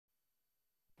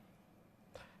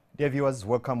Dear viewers,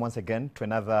 welcome once again to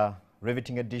another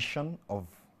riveting edition of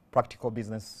Practical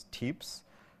Business Tips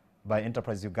by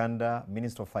Enterprise Uganda,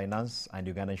 Minister of Finance and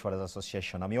Uganda Insurers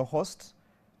Association. I'm your host,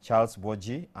 Charles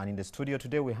Boji, and in the studio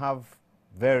today we have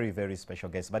very, very special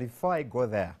guests. But before I go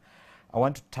there, I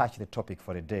want to touch the topic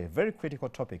for the day. Very critical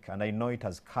topic, and I know it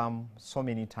has come so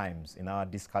many times in our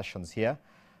discussions here,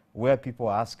 where people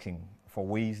are asking for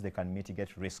ways they can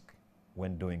mitigate risk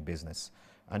when doing business.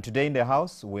 And today in the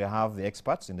house, we have the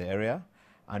experts in the area,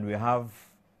 and we have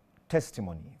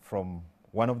testimony from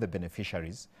one of the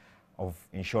beneficiaries of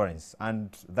insurance. And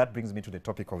that brings me to the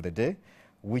topic of the day,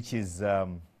 which is the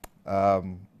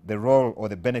role or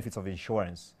the benefits of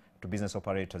insurance to business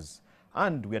operators.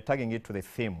 And we are tagging it to the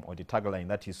theme or the tagline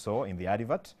that you saw in the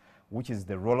advert, which is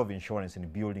the role of insurance in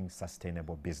building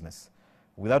sustainable business.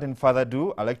 Without any further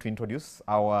ado, I'd like to introduce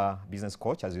our business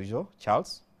coach, as usual,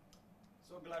 Charles.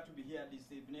 Glad to be here this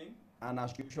evening, and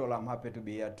as usual I'm happy to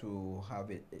be here to have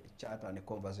a chat and a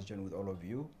conversation with all of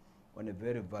you on a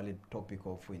very valid topic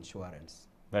of insurance.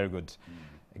 Very good.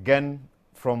 Again,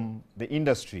 from the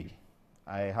industry,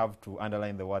 I have to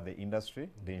underline the word the industry,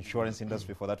 the insurance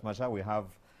industry for that matter. We have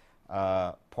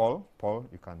Paul. Paul,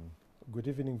 you can. Good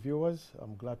evening, viewers.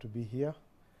 I'm glad to be here,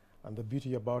 and the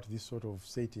beauty about this sort of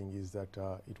setting is that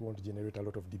it won't generate a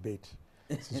lot of debate.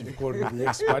 Since you called me the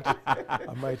expert,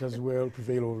 I might as well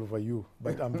prevail over you.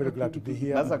 But I'm very glad to be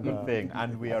here. That's a good thing,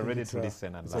 and we are ready to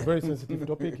listen. And it's a very sensitive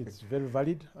topic. It's very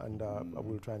valid, and I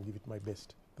will try and give it my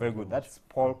best. Very good. That's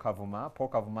Paul Kavuma. Paul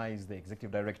Kavuma is the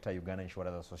Executive Director, Uganda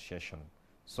Insurers Association.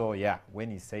 So yeah, when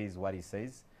he says what he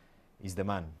says, he's the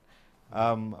man.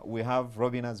 We have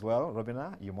Robina as well.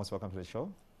 Robina, you're most welcome to the show.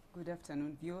 Good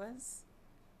afternoon, viewers.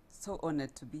 So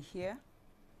honored to be here.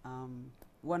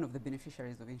 One of the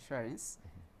beneficiaries of insurance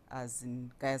as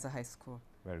in Gayaza High School.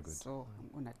 Very good. So I'm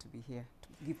honored to be here to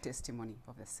give testimony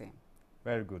of the same.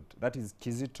 Very good. That is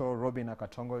Kizito Robina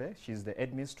Katongole. She's the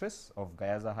headmistress of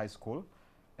Gayaza High School,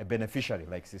 a beneficiary,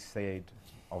 like she said,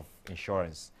 of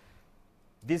insurance.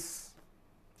 This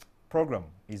program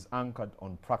is anchored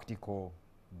on practical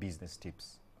business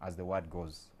tips, as the word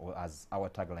goes, or as our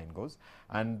tagline goes.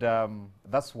 And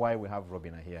that's why we have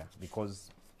Robina here,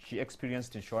 because she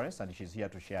experienced insurance and she's here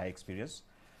to share her experience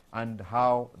and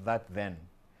how that then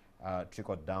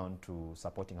trickled down to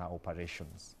supporting her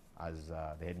operations as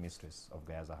the headmistress of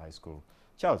Gayaza High School.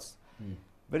 Charles,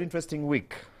 very interesting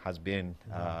week has been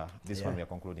this one we are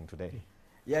concluding today.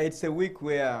 Yeah, it's a week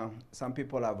where some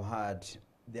people have had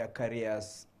their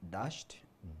careers dashed,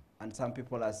 and some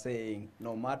people are saying,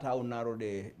 no matter how narrow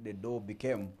the door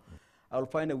became, I'll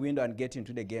find a window and get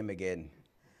into the game again.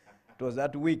 It was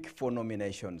that week for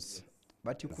nominations,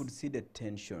 but you could see the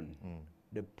tension,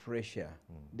 the pressure,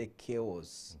 the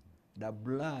chaos, the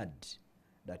blood,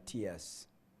 the tears.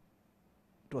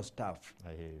 It was tough.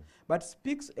 I hear you. But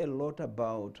speaks a lot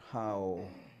about how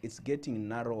it's getting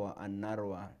narrower and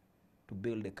narrower to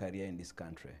build a career in this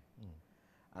country.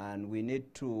 And we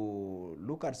need to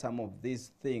look at some of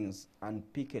these things and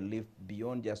pick a leaf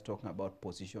beyond just talking about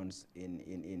positions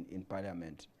in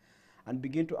Parliament, and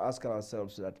begin to ask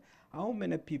ourselves that how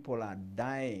many people are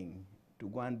dying to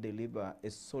go and deliver a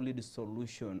solid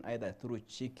solution either through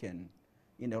chicken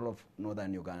in all of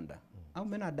northern Uganda? How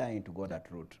many are dying to go that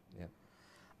route? Yeah.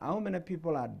 How many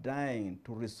people are dying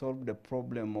to resolve the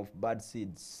problem of bad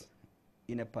seeds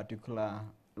in a particular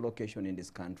location in this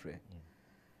country?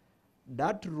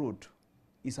 That route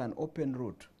is an open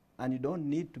route, and you don't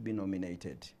need to be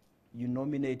nominated. You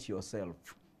nominate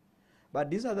yourself.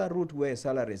 But this other route where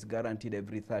salary is guaranteed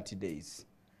every 30 days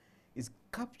is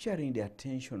capturing the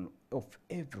attention of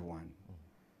everyone.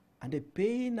 And the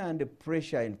pain and the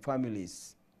pressure in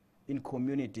families, in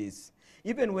communities,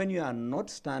 even when you are not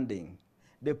standing,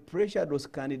 the pressure those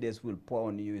candidates will pour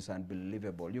on you is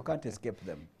unbelievable. You can't escape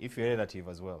them. If you're relative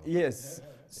as well. Yes.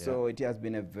 So it has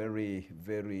been a very,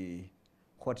 very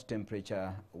hot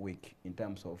temperature week in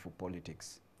terms of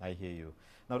politics. I hear you.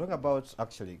 Now talking about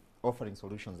actually offering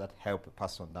solutions that help a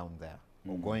person down there,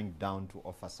 or going down to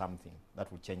offer something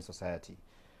that will change society.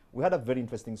 We had a very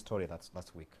interesting story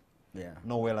last week. Yeah.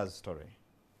 Noela's story.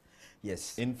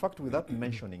 Yes. In fact, without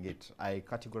mentioning it, I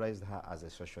categorized her as a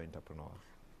social entrepreneur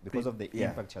because of the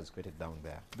impact she has created down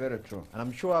there. Very true. And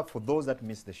I'm sure for those that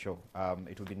missed the show,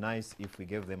 it would be nice if we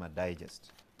gave them a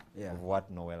digest of what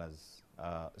Noela's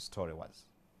story was.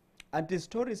 And the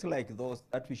stories like those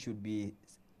that we should be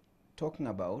talking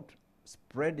about,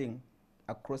 spreading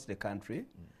across the country,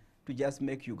 to just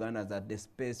make Uganda that the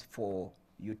space for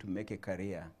you to make a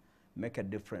career, make a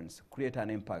difference, create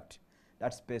an impact.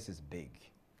 That space is big.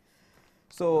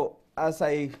 So as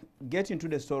I get into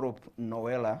the story of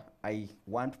Noella, I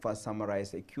want to first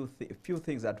summarize a few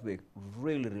things that were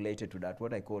really related to that,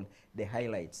 what I call the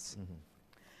highlights.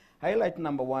 Highlight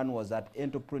number one was that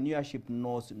entrepreneurship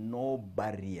knows no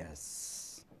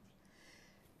barriers.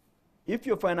 If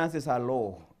your finances are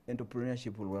low,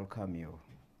 entrepreneurship will welcome you.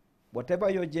 Whatever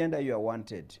your gender, you are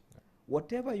wanted.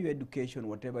 Whatever your education,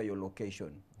 whatever your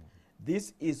location,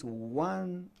 this is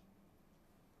one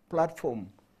platform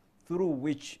through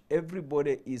which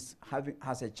everybody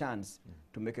has a chance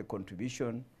to make a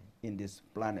contribution in this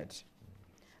planet.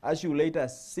 As you later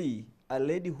see, a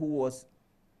lady who was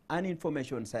an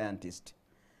information scientist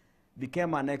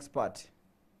became an expert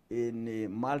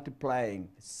in multiplying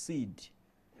seed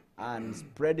and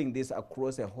spreading this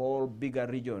across a whole bigger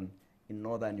region in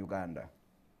northern Uganda.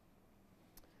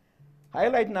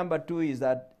 Highlight number two is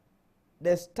that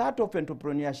the start of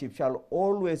entrepreneurship shall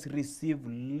always receive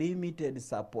limited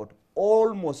support,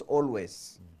 almost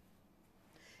always,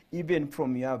 even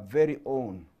from your very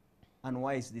own. And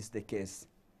why is this the case?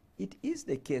 It is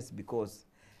the case because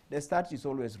the start is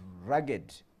always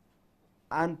rugged,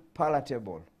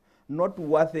 unpalatable, not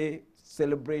worthy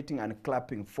celebrating and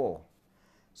clapping for.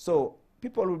 So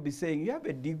people will be saying, you have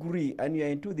a degree and you're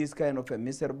into this kind of a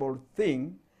miserable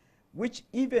thing, which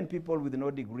even people with no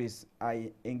degrees are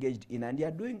engaged in, and they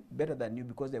are doing better than you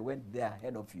because they went there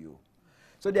ahead of you.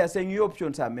 So they are saying your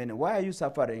options are many. Why are you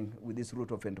suffering with this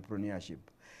route of entrepreneurship?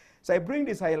 So I bring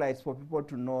these highlights for people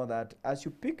to know that as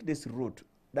you pick this route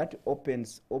that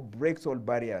opens or breaks all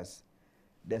barriers,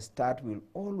 the start will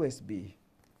always be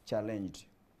challenged.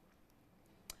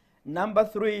 Number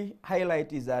three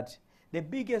highlight is that the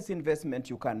biggest investment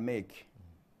you can make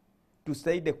to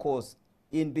stay the course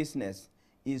in business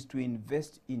is to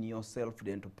invest in yourself,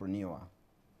 the entrepreneur.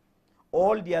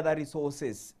 All the other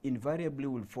resources invariably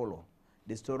will follow.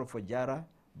 The story of Ojara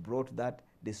brought that.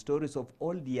 The stories of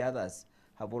all the others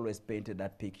have always painted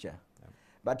that picture. Yep.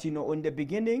 But you know, in the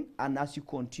beginning, and as you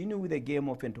continue with the game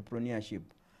of entrepreneurship,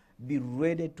 be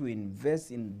ready to invest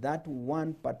in that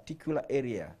one particular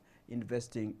area,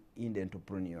 investing in the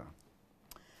entrepreneur.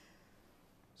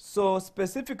 So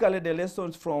specifically, the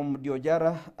lessons from the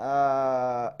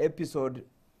Ojara episode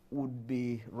would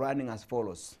be running as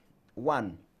follows.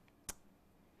 One,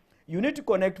 you need to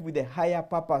connect with the higher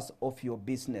purpose of your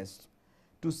business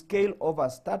to scale over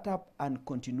startup and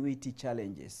continuity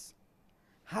challenges.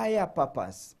 Higher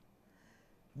purpose.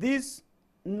 This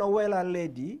Noella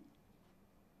lady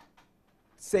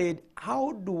said,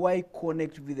 how do I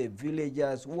connect with the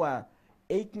villagers who are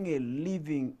making a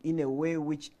living in a way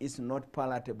which is not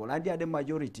palatable? And they are the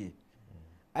majority.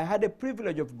 I had the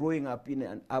privilege of growing up in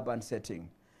an urban setting.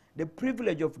 The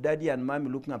privilege of daddy and mommy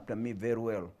looking after me very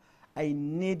well. I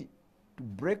need to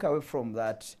break away from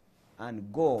that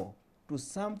and go to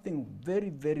something very,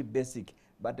 very basic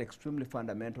but extremely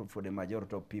fundamental for the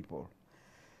majority of people.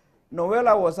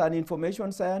 Noella was an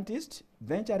information scientist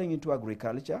venturing into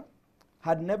agriculture,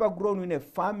 had never grown in a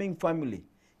farming family.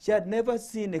 She had never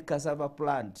seen a cassava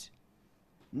plant,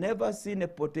 never seen a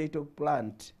potato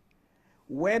plant.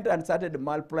 Went and started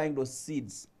multiplying those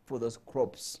seeds for those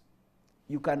crops.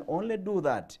 You can only do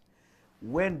that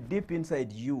when deep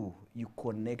inside you, you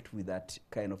connect with that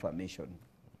kind of a mission.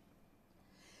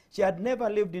 She had never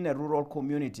lived in a rural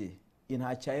community. In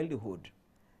her childhood,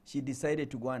 she decided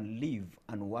to go and live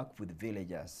and work with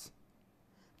villagers.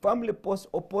 Family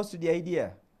opposed to the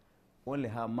idea. Only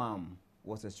her mom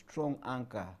was a strong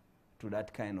anchor to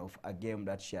that kind of a game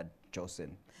that she had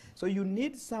chosen. So you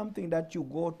need something that you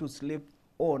go to sleep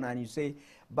on and you say,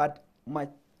 but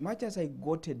much as I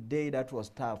got a day that was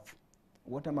tough,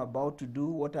 what I'm about to do,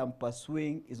 what I'm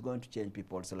pursuing is going to change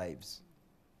people's lives.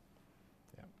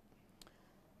 Yeah.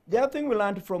 The other thing we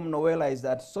learned from Noella is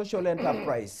that social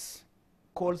enterprise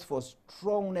calls for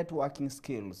strong networking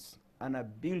skills and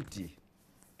ability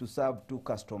to serve two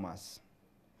customers.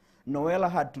 Noella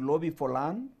had to lobby for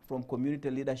land from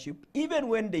community leadership, even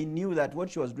when they knew that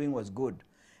what she was doing was good.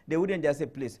 They wouldn't just say,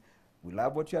 please, we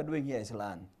love what you are doing here is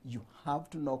land. You have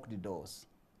to knock the doors.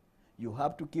 You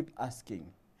have to keep asking.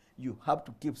 You have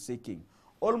to keep seeking.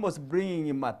 Almost bringing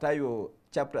in Matthew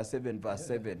chapter 7, verse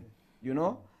 7. You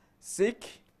know,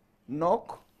 seek,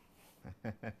 knock,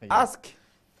 ask,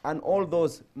 and all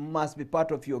those must be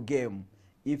part of your game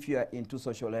if you are into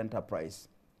social enterprise.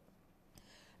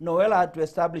 Noella had to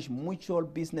establish mutual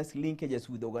business linkages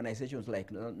with organizations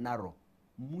like NARO.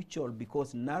 Mutual,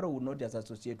 because NARO will not just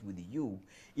associate with you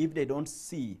if they don't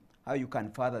see how you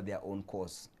can further their own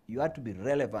cause. You have to be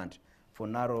relevant for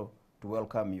NARO to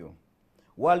welcome you.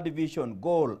 World Vision,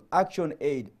 Goal, Action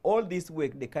Aid, all this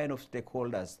work, the kind of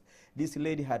stakeholders, this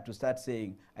lady had to start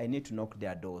saying, I need to knock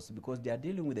their doors because they are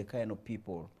dealing with the kind of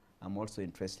people I'm also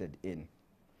interested in.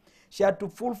 She had to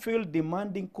fulfill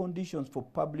demanding conditions for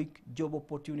public job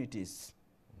opportunities.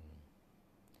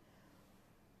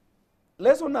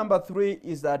 Lesson number 3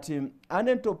 is that an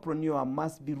entrepreneur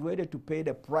must be ready to pay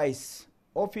the price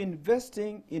of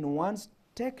investing in one's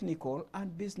technical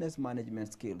and business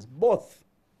management skills, both.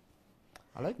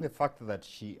 I like the fact that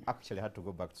she actually had to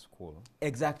go back to school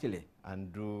Exactly.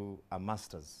 and do a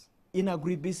master's In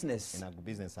agribusiness, in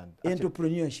agribusiness and actually,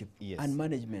 entrepreneurship, yes. and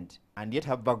management, and yet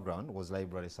her background was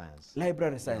library science.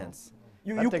 library science.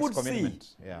 That You takes could see.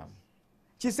 commitment. Yeah.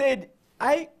 She said,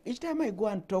 each time I go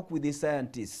and talk with the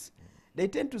scientists, they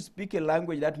tend to speak a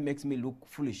language that makes me look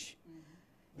foolish.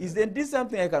 Isn't this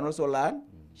something I can also learn?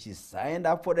 She signed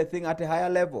up for the thing at a higher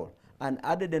level and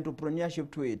added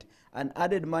entrepreneurship to it and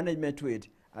added management to it.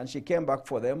 And she came back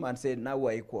for them and said, now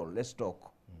we're equal, let's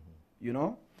talk. You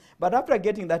know? But after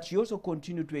getting that, she also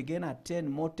continued to again attend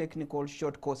more technical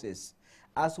short courses,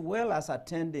 as well as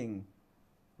attending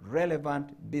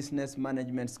relevant business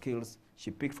management skills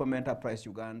she picked from Enterprise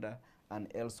Uganda and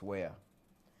elsewhere.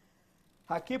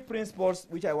 Her key principles,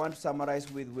 which I want to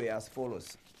summarize with, were as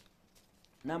follows.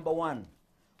 Number 1,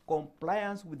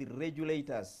 compliance with the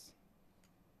regulators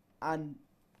and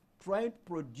trying to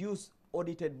produce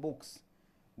audited books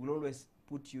will always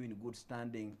put you in good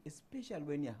standing, especially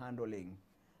when you're handling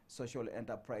social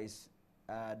enterprise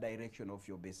direction of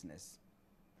your business,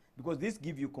 because this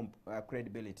gives you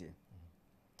credibility.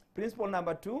 Principle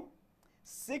number 2,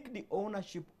 seek the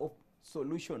ownership of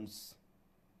solutions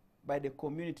by the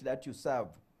community that you serve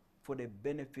for the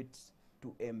benefits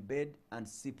to embed and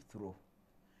seep through.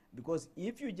 Because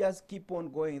if you just keep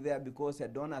on going there because a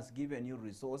donor has given you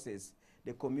resources,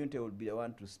 the community will be the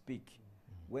one to speak,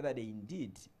 whether they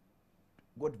indeed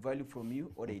got value from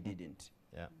you or they didn't.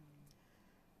 Yeah.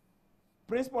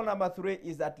 Principle number 3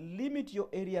 is that limit your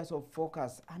areas of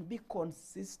focus and be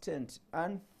consistent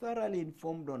and thoroughly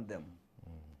informed on them.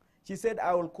 She said,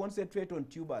 I will concentrate on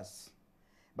tubers,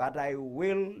 but I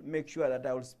will make sure that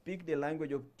I will speak the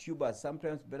language of tubers,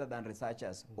 sometimes better than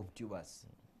researchers of tubers.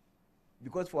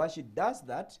 Because for her, she does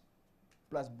that,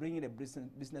 plus bringing a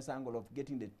business angle of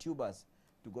getting the tubers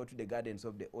to go to the gardens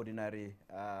of the ordinary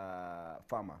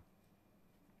farmer.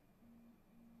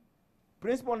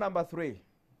 Principle number 3,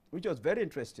 which was very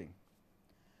interesting.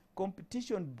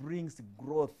 Competition brings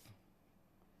growth.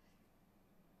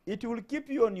 It will keep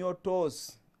you on your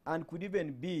toes and could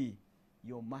even be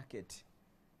your market.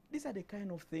 These are the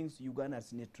kind of things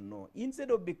Ugandans need to know. Instead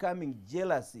of becoming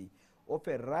jealousy of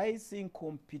a rising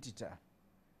competitor,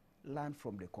 learn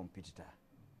from the competitor.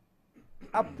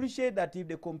 Appreciate that if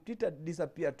the competitor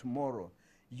disappears tomorrow,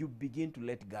 you begin to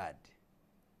let God.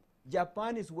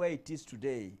 Japan is where it is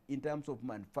today in terms of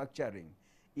manufacturing,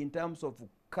 in terms of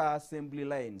car assembly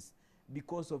lines,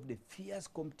 because of the fierce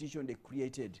competition they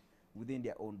created within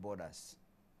their own borders.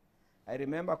 I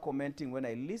remember commenting when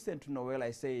I listened to Noel,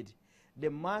 I said, the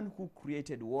man who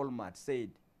created Walmart said,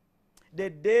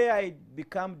 the day I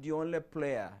become the only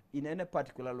player in any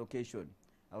particular location,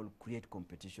 I will create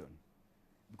competition.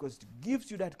 Because it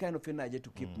gives you that kind of energy to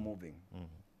keep moving.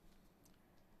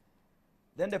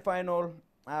 Then the final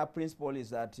principle is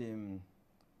that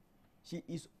she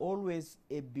is always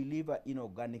a believer in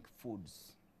organic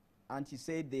foods. And she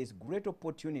said there is great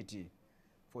opportunity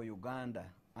for Uganda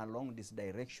along this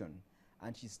direction.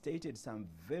 And she stated some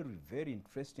very, very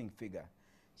interesting figure.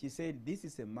 She said this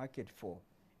is a market for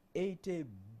 80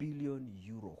 billion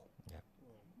euro. Yeah.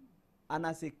 And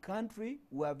as a country,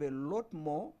 we have a lot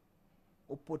more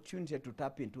opportunity to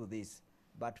tap into this.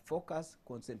 But focus,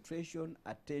 concentration,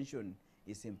 attention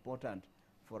is important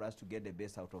for us to get the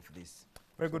best out of this.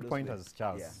 Very So good those pointers, were-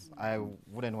 Charles. yeah. I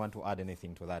wouldn't want to add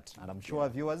anything to that. And I'm sure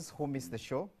viewers who missed the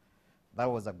show, that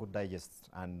was a good digest.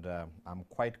 And I'm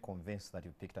quite convinced that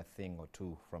you picked a thing or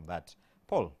two from that.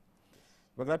 Paul,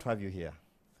 we're glad to have you here.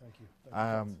 Thank you. Thank you,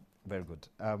 Charles. Very good.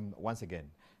 Once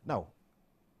again. Now,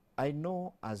 I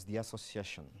know as the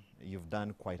association, you've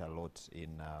done quite a lot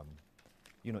in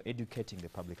educating the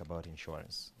public about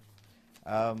insurance.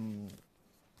 I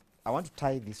want to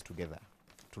tie this together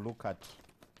to look at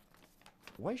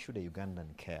why should a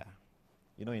Ugandan care?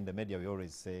 You know, in the media, we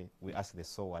always say, we ask the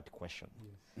so what question.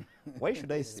 Yes. Why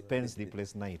should I spend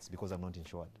sleepless nights because I'm not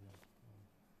insured?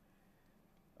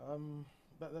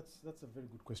 That's a very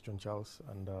good question, Charles,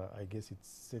 and I guess it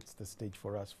sets the stage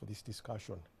for us for this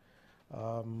discussion.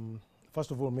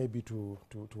 First of all, maybe to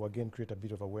again create a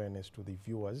bit of awareness to the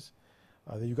viewers,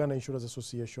 the Uganda Insurers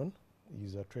Association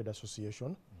is a trade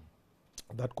association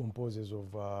that composes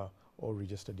of all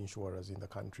registered insurers in the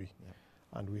country. Yeah.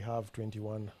 And we have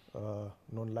 21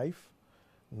 non-life,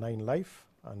 9 life,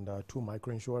 and 2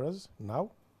 micro-insurers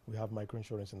now. We have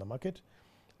micro-insurance in the market,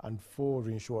 and 4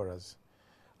 reinsurers.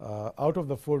 Out of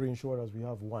the 4 reinsurers, we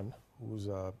have 1 who's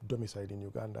domiciled in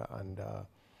Uganda, and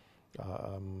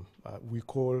we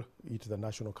call it the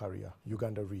national carrier,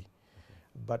 Uganda Re.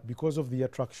 But because of the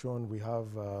attraction, we have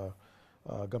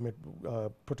government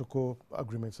protocol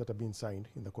agreements that have been signed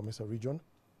in the COMESA region.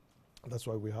 That's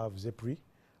why we have ZEP-Re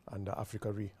and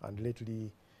Africa Re. And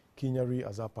lately, Kenya Re,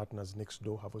 as our partners next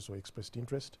door, have also expressed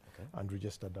interest and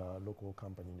registered a local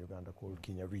company in Uganda called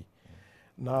Kenya Re.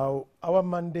 Now, our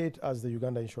mandate as the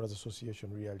Uganda Insurers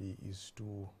Association really is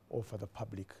to offer the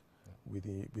public with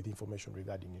information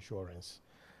regarding insurance.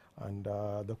 And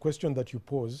the question that you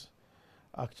pose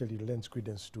actually lends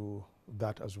credence to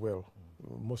that as well,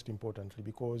 most importantly,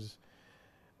 because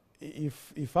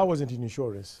if I wasn't in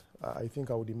insurance, I think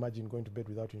I would imagine going to bed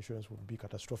without insurance would be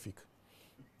catastrophic,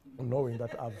 knowing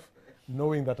that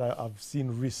I've seen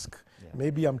risk. Yeah.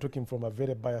 Maybe I'm talking from a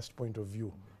very biased point of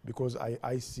view, because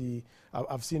I've seen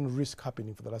risk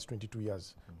happening for the last 22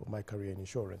 years of my career in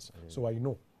insurance. Really? So I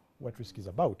know what risk is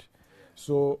about.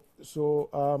 So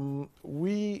our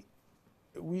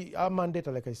mandate,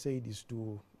 like I said, is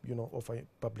to offer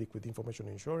public with information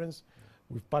on insurance.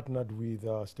 We've partnered with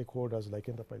stakeholders like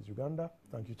Enterprise Uganda.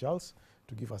 Thank you, Charles,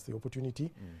 to give us the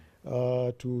opportunity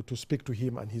to speak to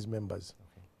him and his members.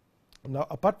 Okay. Now,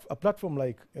 a platform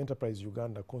like Enterprise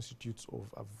Uganda constitutes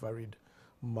of a varied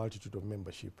multitude of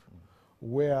membership,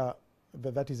 where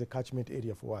that is a catchment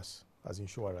area for us as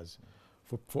insurers,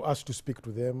 for us to speak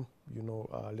to them,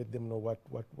 let them know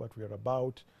what we are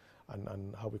about,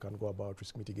 and how we can go about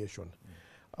risk mitigation.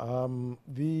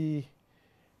 The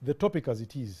topic as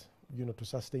it is, to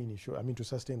sustain to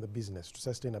sustain the business, to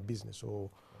sustain a business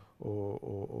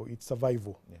or its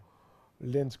survival,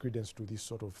 lends credence to this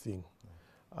sort of thing.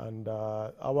 And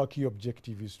our key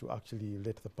objective is to actually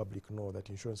let the public know that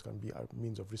insurance can be a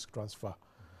means of risk transfer.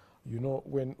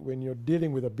 When you're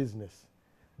dealing with a business,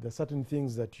 there are certain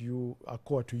things that are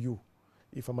core to you.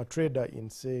 If I'm a trader in,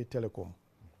 say, telecom,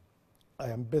 I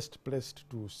am best placed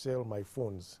to sell my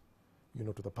phones,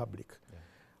 to the public. Yeah.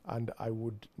 And I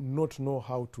would not know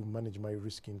how to manage my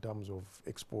risk in terms of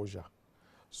exposure.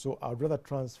 So I'd rather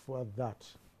transfer that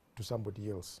to somebody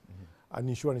else. And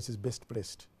insurance is best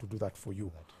placed to do that for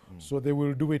you. So they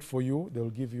will do it for you.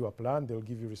 They'll give you a plan. They'll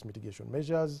give you risk mitigation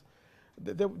measures.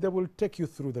 They will take you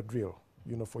through the drill,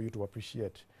 for you to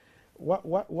appreciate. What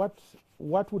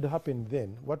would happen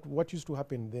then? What used to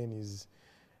happen then is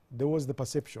there was the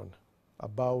perception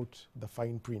about the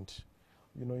fine print.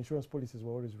 Insurance policies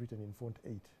were always written in font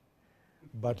 8.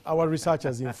 But our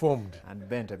researchers informed. And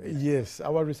bent a bit. Yes,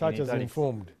 our researchers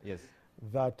informed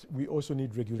that we also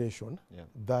need regulation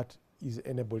that is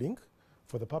enabling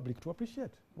for the public to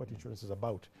appreciate what insurance is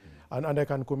about. And I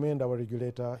can commend our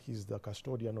regulator. He's the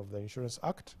custodian of the Insurance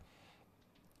Act,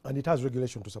 and it has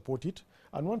regulation to support it.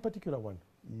 And one particular one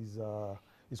is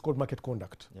called market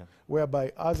conduct,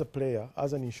 whereby as a player,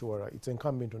 as an insurer, it's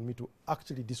incumbent on me to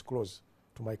actually disclose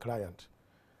to my client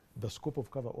the scope of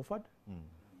cover offered,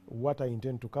 what I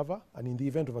intend to cover, and in the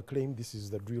event of a claim, this is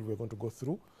the drill we're going to go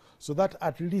through, so that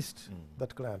at least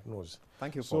that client knows.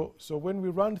 Thank you, Paul. So when we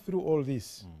run through all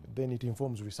this, then it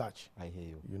informs research. I hear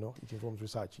you. It informs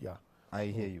research, I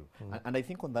hear you. And I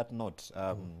think on that note,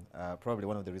 probably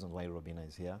one of the reasons why Robina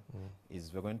is here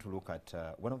is we're going to look at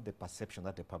one of the perceptions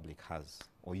that the public has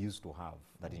or used to have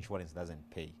that insurance doesn't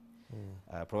pay.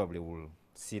 Probably we'll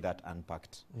see that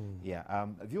unpacked.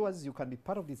 Viewers, you can be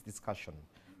part of this discussion.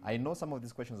 I know some of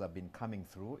these questions have been coming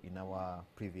through in our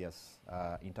previous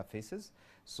interfaces.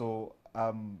 So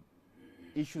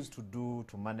issues to do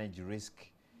to manage risk,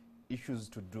 issues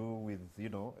to do with,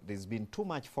 there's been too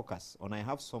much focus on I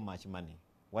have so much money,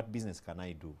 what business can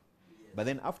I do? But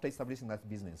then after establishing that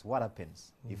business, what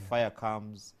happens? If fire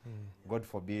comes, God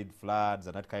forbid, floods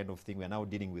and that kind of thing, we're now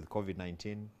dealing with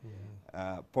COVID-19.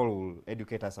 Paul will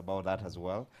educate us about that as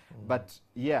well. But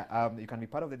you can be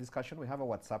part of the discussion. We have a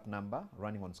WhatsApp number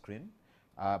running on screen.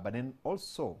 But then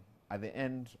also, at the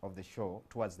end of the show,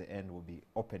 towards the end, we'll be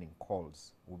opening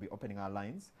calls. We'll be opening our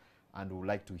lines, and we'd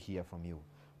like to hear from you.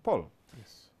 Paul,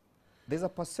 there's a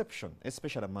perception,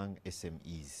 especially among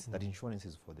SMEs, that insurance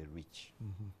is for the rich.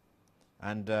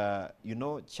 And,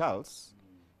 Charles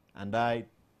and I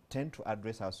tend to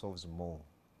address ourselves more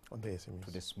on the SMEs,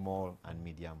 to the small and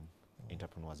medium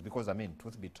entrepreneurs. Because,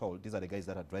 truth be told, these are the guys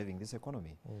that are driving this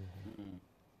economy.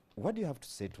 What do you have to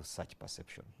say to such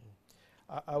perception?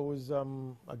 I was,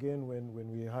 again,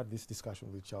 when we had this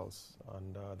discussion with Charles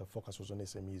and the focus was on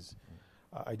SMEs,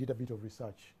 I did a bit of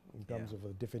research in terms Yeah. of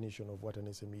a definition of what an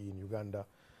SME in Uganda.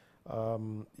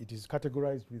 It is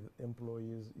categorized with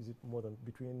employees, is it more than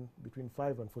between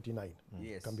 5 and 49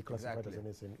 Yes, can be classified exactly.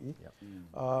 as an SME.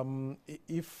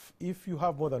 Yep. If you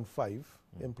have more than 5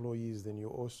 employees, then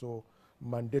you're also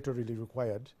mandatorily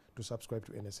required to subscribe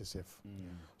to NSSF.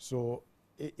 So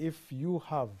if you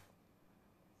have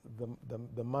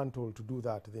the mantle to do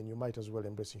that, then you might as well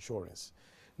embrace insurance.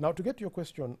 Now, to get to your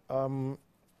question,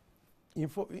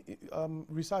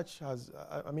 research has,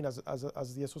 I mean,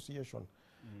 as the association,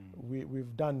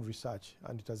 we've done research,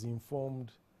 and it has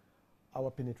informed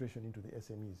our penetration into the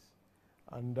SMEs.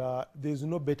 And there's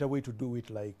no better way to do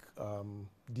it like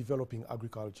developing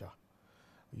agriculture.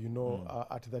 You know,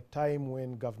 at the time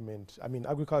when government, I mean,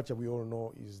 agriculture, we all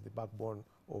know, is the backbone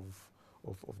of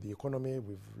the economy.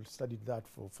 We've studied that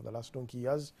for the last 20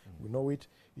 years. We know it.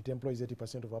 It employs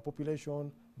 80% of our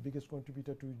population, biggest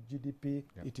contributor to GDP,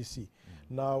 etc.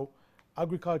 Now,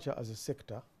 agriculture as a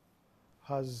sector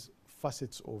has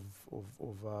facets of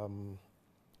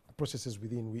processes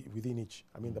within each.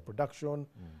 I mean, the production,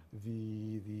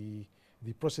 the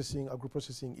processing,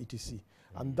 agro-processing, etc.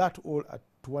 And that all,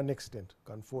 to one extent,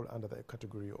 can fall under the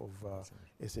category of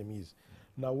SMEs.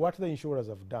 Now, what the insurers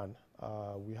have done,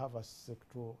 we have a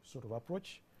sectoral sort of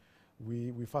approach.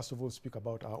 We first of all speak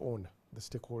about our own, the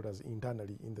stakeholders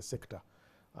internally in the sector,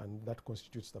 and that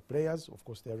constitutes the players, of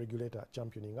course, their regulator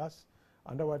championing us,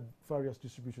 and our various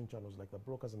distribution channels like the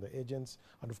brokers and the agents,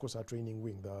 and of course our training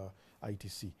wing, the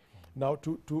ITC. Now,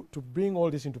 to bring all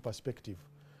this into perspective,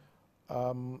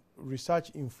 research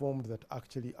informed that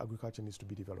actually agriculture needs to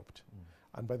be developed.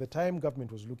 And by the time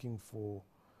government was looking for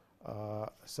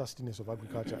sustenance of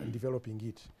agriculture and developing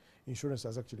it, insurance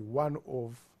is actually one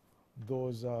of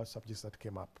those subjects that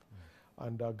came up.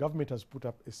 And government has put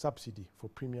up a subsidy for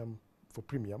premium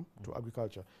to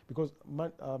agriculture, because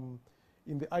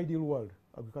in the ideal world,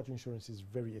 agriculture insurance is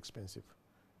very expensive.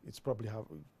 It's probably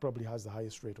has the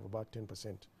highest rate of about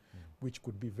 10%, which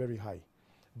could be very high.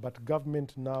 But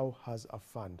government now has a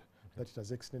fund that it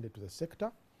has extended to the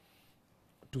sector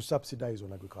to subsidize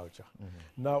on agriculture.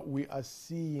 Now we are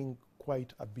seeing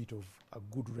quite a bit of a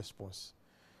good response.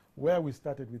 Where we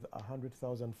started with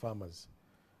 100,000 farmers,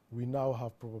 we now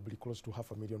have probably close to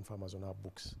 500,000 farmers on our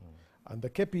books. And the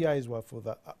KPIs were for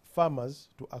the farmers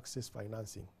to access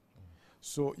financing.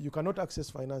 So you cannot access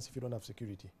finance if you don't have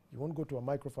security. You won't go to a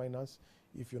microfinance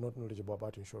if you're not knowledgeable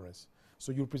about insurance.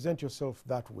 So you present yourself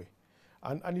that way.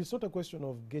 And it's not a question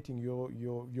of getting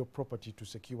your property to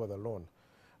secure the loan,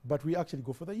 but we actually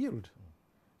go for the yield.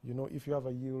 You know, if you have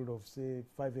a yield of, say,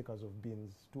 5 acres of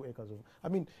beans, 2 acres of, I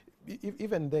mean,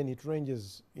 even then it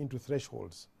ranges into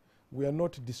thresholds. We are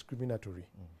not discriminatory,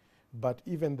 but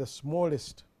even the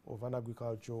smallest of an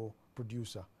agricultural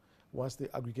producer, once they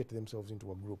aggregate themselves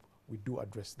into a group, we do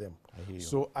address them.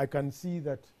 So I can see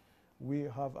that we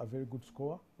have a very good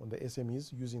score on the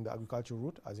SMEs using the agricultural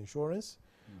route as insurance.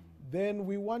 Then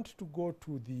we want to go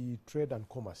to the trade and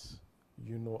commerce.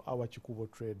 You know, our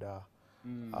Chikubo trader,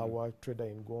 our trader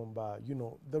in Gomba, you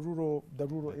know, the rural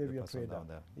area trader.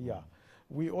 Yeah.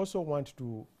 We also want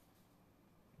to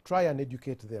try and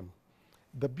educate them.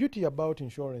 The beauty about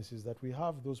insurance is that we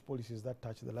have those policies that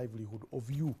touch the livelihood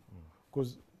of you,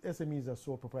 because SMEs are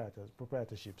sole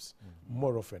proprietorships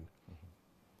more often.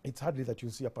 It's hardly that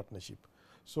you'll see a partnership.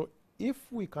 So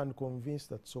if we can convince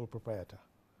that sole proprietor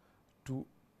to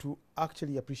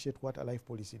actually appreciate what a life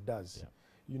policy does,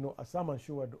 you know, a sum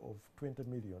assured of 20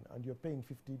 million, and you're paying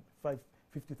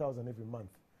 50,000 every month,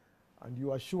 and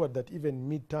you are sure that even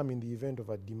mid-term in the event of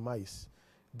a demise,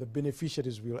 the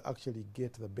beneficiaries will actually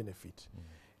get the benefit.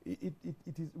 It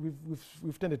is,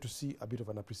 we've tended to see a bit of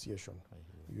an appreciation,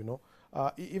 you know.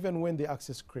 Even when they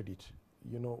access credit,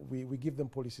 you know, we give them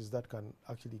policies that can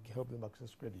actually help them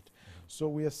access credit. So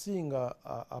we are seeing a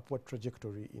upward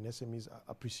trajectory in SMEs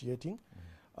appreciating.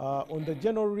 On the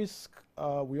general risk,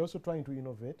 we're also trying to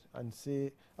innovate and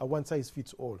say a one size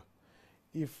fits all.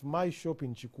 If my shop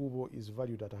in Chikubo is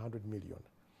valued at 100 million,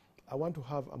 I want to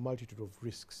have a multitude of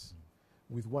risks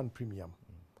with one premium,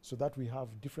 so that we have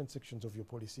different sections of your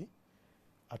policy,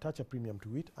 attach a premium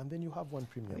to it, and then you have one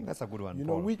premium. I think that's a good one, you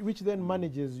Paul. know, which then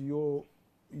manages your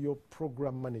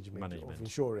program management of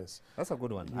insurance. That's a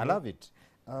good one. You I know? love it.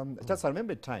 Just I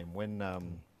remember a time when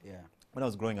when I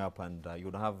was growing up, and you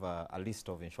would have a list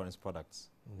of insurance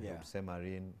products. You would say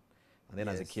marine, and then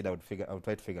as a kid I would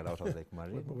try to figure out. I was like,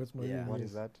 marine. What's marine? What Yes.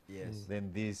 is that? Yes.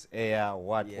 Then this air,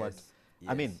 what? Yes.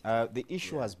 I mean, the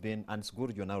issue Yeah. has been, and it's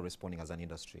good you're now responding as an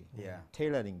industry.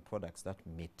 Tailoring products that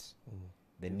meet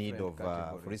the need of,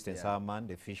 Different for instance, categories, Arman,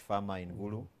 the fish farmer in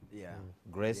Gulu,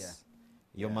 Grace,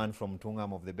 your Yeah. man from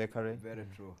Tungam of the bakery. Very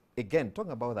true. Again,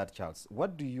 talking about that, Charles,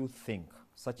 what do you think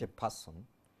such a person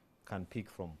can pick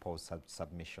from Paul's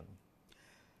submission?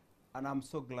 And I'm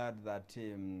so glad that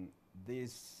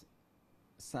this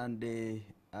Sunday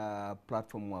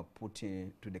platform we're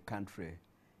putting to the country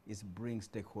is bring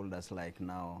stakeholders like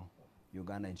now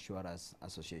Uganda Insurers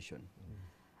Association.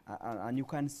 And you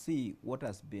can see what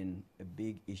has been a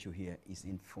big issue here is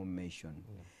information.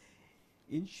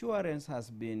 Insurance has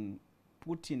been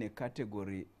put in a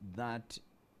category that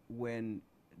when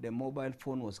the mobile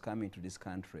phone was coming to this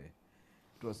country,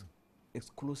 it was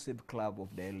exclusive club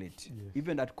of the elite. Yes.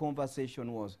 Even that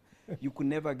conversation was, you could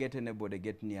never get anybody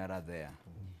get nearer there.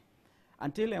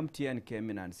 Until MTN came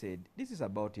in and said, this is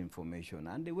about information.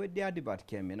 And the advert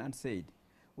came in and said,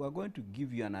 we're going to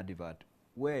give you an advert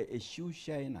where a shoe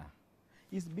shiner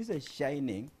is busy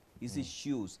shining his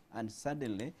shoes, and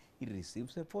suddenly he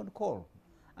receives a phone call.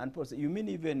 And people say, you mean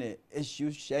even a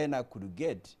shoe shiner could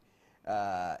get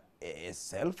a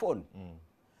cell phone?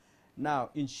 Now,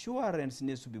 insurance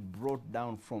needs to be brought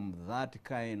down from that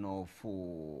kind of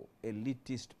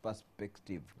elitist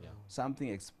perspective. Yeah. Something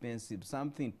expensive,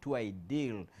 something too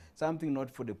ideal, something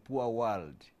not for the poor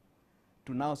world,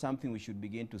 to now something we should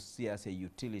begin to see as a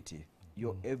utility,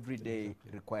 your everyday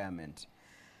requirement.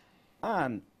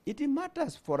 And it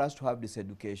matters for us to have this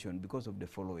education because of the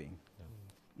following.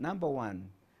 Number one,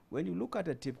 when you look at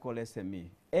a typical SME,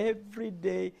 every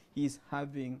day he's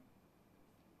having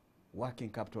working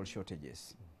capital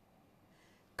shortages,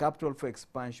 capital for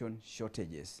expansion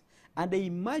shortages. And they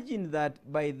imagine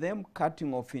that by them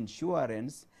cutting off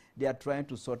insurance, they are trying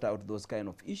to sort out those kind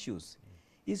of issues.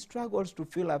 He struggles to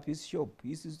fill up his shop,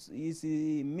 his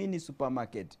mini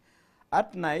supermarket.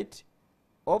 At night,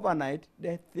 overnight,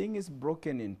 the thing is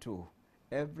broken in two.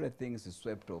 Everything is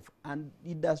swept off. And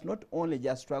he does not only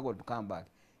just struggle to come back,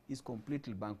 he's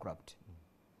completely bankrupt.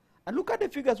 And look at the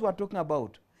figures we're talking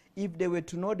about. If they were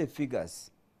to know the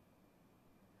figures,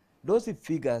 those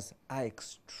figures are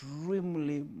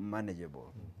extremely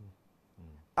manageable.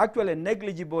 Actually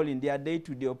negligible in their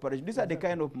day-to-day operation. These are the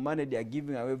kind of money they are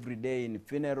giving out every day in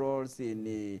funerals,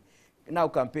 in now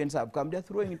campaigns have come, they're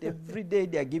throwing it every day,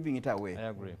 they are giving it away. I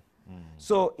agree.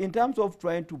 So in terms of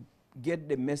trying to get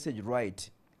the message right,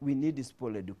 we need these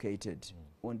people educated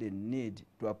on the need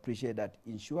to appreciate that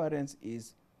insurance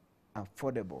is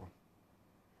affordable.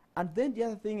 And then the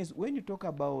other thing is, when you talk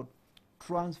about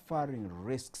transferring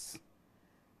risks,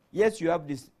 yes, you have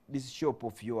this shop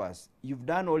of yours. You've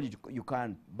done all you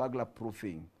can, burglar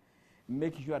proofing,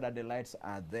 making sure that the lights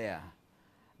are there.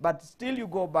 But still you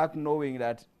go back knowing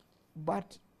that,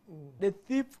 but the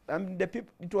thief, I mean, the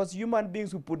people, it was human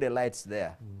beings who put the lights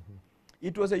there.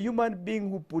 It was a human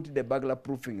being who put the burglar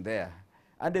proofing there.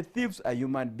 And the thieves are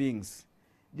human beings.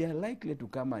 They are likely to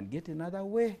come and get another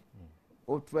way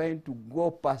of trying to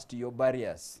go past your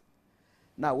barriers.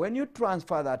 Now, when you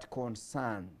transfer that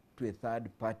concern to a third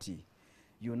party,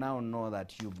 you now know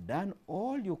that you've done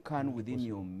all you can within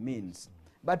your means.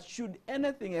 But should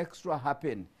anything extra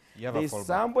happen, You have a there's fallback.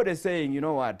 somebody saying, you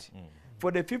know what,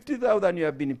 for the 50,000 you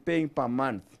have been paying per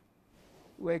month,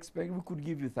 we could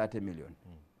give you 30 million.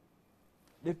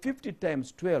 The 50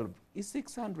 times 12 is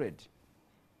 600.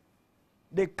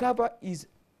 The cover is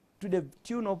to the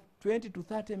tune of 20 to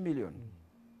 30 million.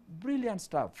 Brilliant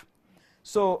stuff.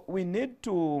 So we need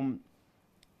to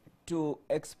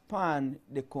expand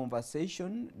the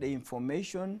conversation, the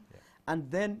information, and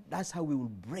then that's how we will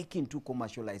break into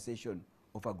commercialization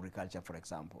of agriculture, for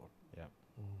example. Yeah.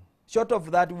 Short of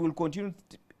that, we will continue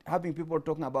having people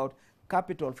talking about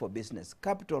capital for business,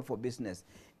 capital for business.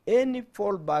 Any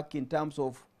fallback in terms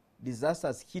of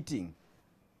disasters hitting,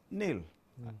 nil.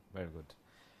 Very good.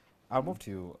 I'll move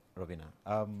to you, Robina.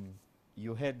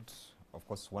 You had, of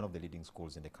course, one of the leading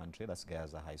schools in the country, that's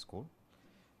Gayaza High School.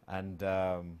 And,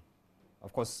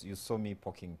 of course, you saw me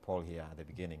poking Paul here at the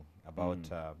beginning about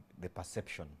the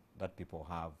perception that people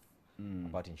have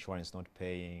about insurance not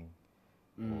paying,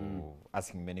 or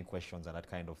asking many questions and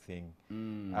that kind of thing.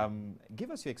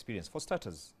 Give us your experience. For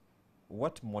starters,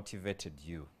 what motivated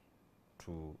you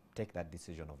to take that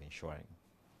decision of insuring?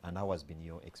 And how has been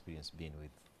your experience been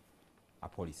with a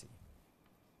policy?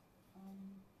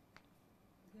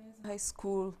 High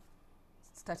school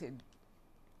started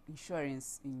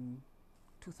insurance in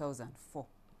 2004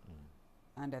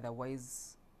 under the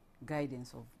wise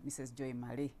guidance of Mrs. Joy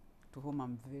Malay, to whom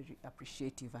I'm very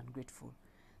appreciative and grateful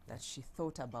that she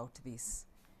thought about this.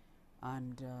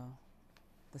 And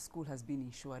the school has been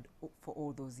insured for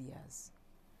all those years.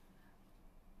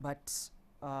 But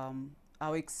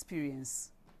our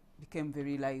experience became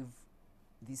very live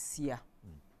this year.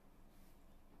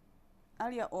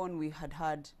 Earlier on, we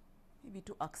had maybe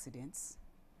 2 accidents.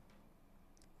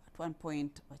 At one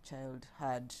point, a child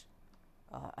had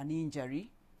an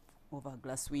injury over a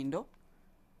glass window.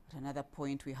 At another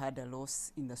point, we had a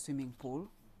loss in the swimming pool.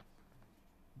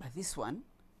 But this one,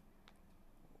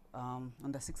 on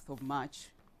the 6th of March,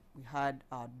 we had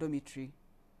our dormitory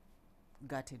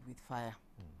gutted with fire,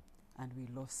 and we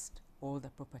lost all the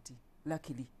property.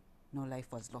 Luckily, no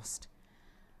life was lost.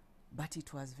 But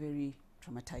it was very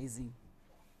traumatizing.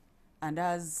 And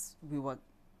as we were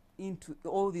into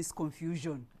all this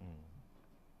confusion,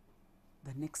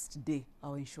 the next day,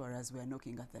 our insurers were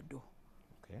knocking at the door.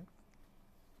 Okay.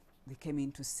 They came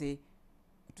in to say,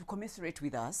 to commiserate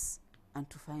with us and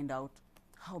to find out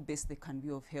how best they can be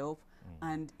of help.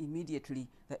 And immediately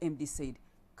the MD said,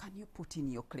 can you put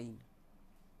in your claim?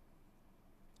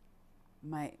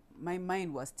 My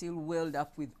mind was still welled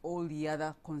up with all the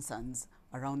other concerns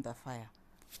around the fire.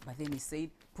 But then he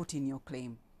said, put in your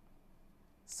claim.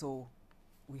 So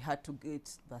we had to get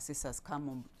the assessors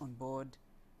come on board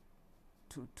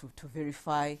to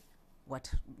verify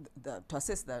what to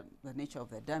assess the nature of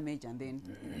the damage, and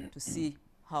then to see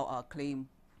how our claim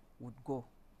would go.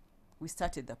 We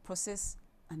started the process,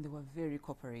 and they were very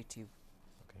cooperative.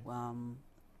 Okay.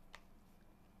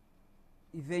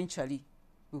 Eventually,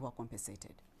 we were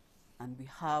compensated, and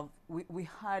we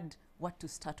had what to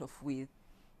start off with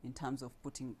in terms of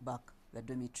putting back the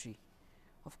dormitory.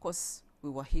 Of course, we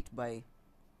were hit by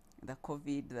the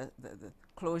COVID, the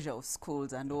closure of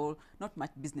schools and all. Not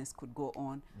much business could go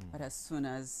on, but as soon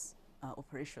as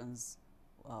operations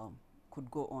could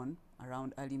go on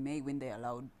around early May, when they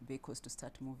allowed vehicles to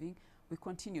start moving, we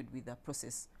continued with the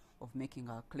process of making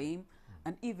our claim.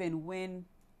 And even when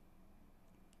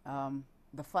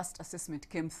the first assessment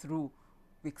came through,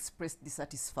 we expressed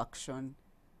dissatisfaction,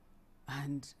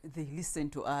 and they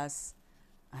listened to us,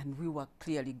 and we were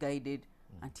clearly guided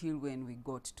until when we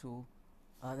got to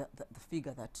the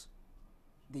figure that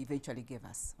they eventually gave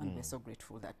us, and we're so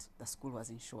grateful that the school was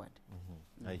insured.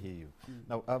 I hear you.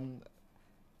 Now,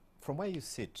 from where you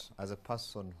sit as a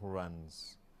person who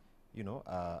runs, you know,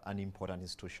 an important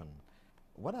institution,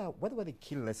 what were the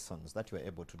key lessons that you were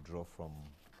able to draw from,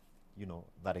 you know,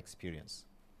 that experience?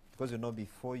 Because, you know,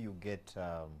 before you get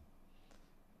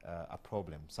a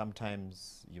problem,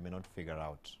 sometimes you may not figure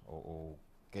out or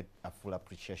get a full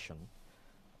appreciation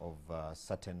of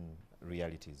certain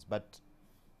realities. But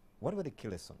what were the key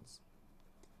lessons?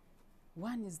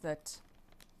 One is that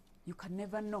you can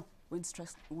never know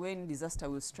when disaster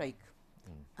will strike,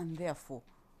 and therefore,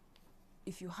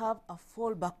 if you have a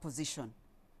fallback position,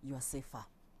 you are safer.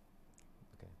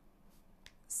 Okay.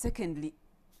 Secondly,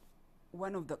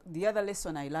 one of the other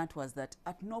lesson I learned was that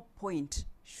at no point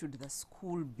should the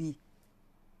school be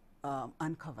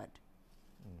uncovered.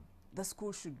 The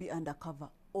school should be undercover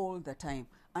all the time,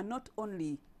 and not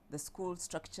only the school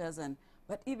structures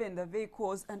but even the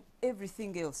vehicles and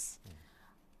everything else.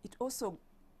 It also,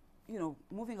 you know,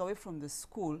 moving away from the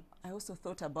school, I also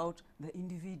thought about the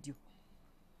individual.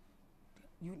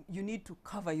 You need to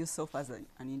cover yourself as an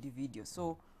individual.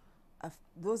 So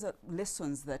those are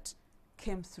lessons that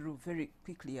came through very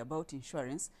quickly about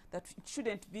insurance, that it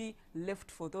shouldn't be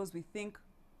left for those we think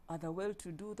are the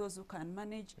well-to-do, those who can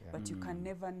manage, but you can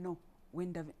never know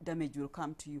when damage will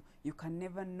come to you. You can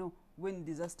never know when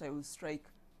disaster will strike.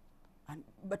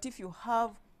 But if you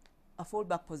have a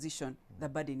fallback position, the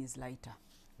burden is lighter.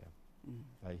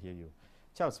 I hear you.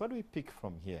 Charles, what do we pick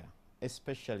from here,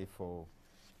 especially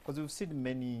because we've seen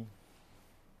many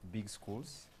big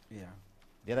schools. Yeah.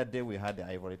 The other day we had the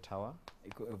Ivory Tower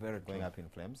Very going true. up in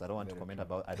flames. I don't want to Very comment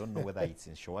true. about, I don't know whether it's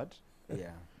insured,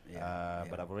 Yeah.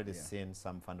 but I've already yeah. seen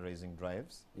some fundraising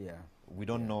drives. Yeah. We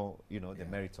don't Yeah. know, you know, the Yeah.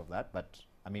 merits of that, but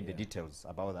I mean the Yeah. details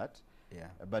about that. Yeah.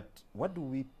 But what do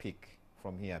we pick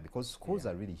from here? Because schools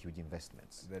Yeah. are really huge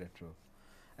investments. Very true.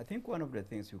 I think one of the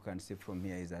things you can see from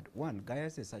here is that, one,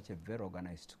 Gaius is such a very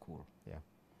organized school. Yeah.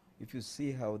 If you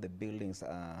see how the buildings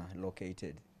are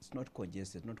located, it's not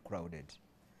congested, not crowded.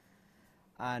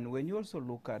 And when you also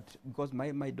look at, because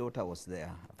my daughter was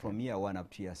there from year 1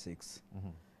 up to year 6,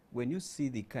 when you see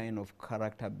the kind of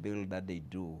character build that they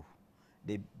do,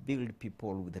 they build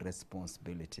people with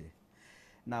responsibility.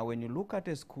 Now, when you look at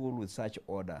a school with such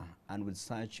order and with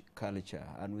such culture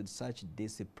and with such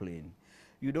discipline,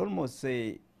 you'd almost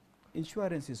say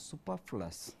insurance is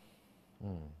superfluous.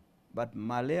 But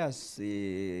Maleas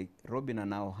Robina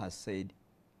now has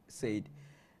said,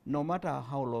 no matter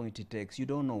how long it takes, you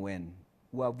don't know when.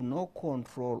 We have no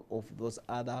control of those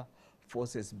other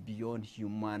forces beyond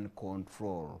human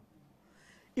control.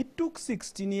 It took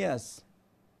 16 years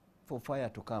for fire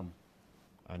to come.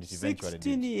 And it eventually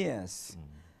 16 did. years.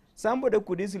 Somebody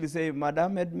could easily say,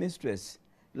 Madam Headmistress,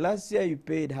 Last year you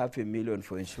paid $500,000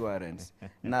 for insurance.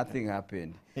 Nothing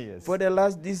happened. Yes. For the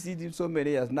last this so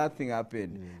many years, nothing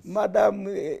happened. Yes. Madam,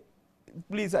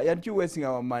 please, aren't you wasting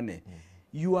our money?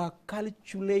 You are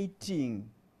calculating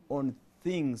on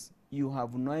things you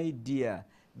have no idea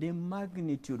the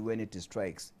magnitude when it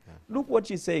strikes. Look what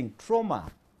she's saying, trauma.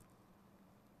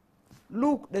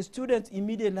 Look, the students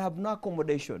immediately have no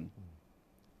accommodation.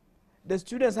 The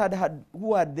students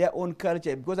who had their own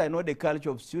culture, because I know the culture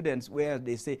of students where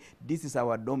they say, this is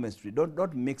our dormitory.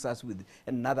 Don't mix us with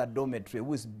another dormitory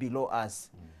who is below us.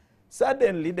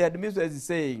 Suddenly, the administrator is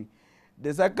saying,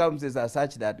 the circumstances are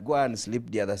such that go and sleep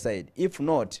the other side. If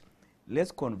not,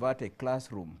 let's convert a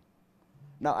classroom.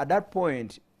 Now, at that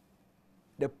point,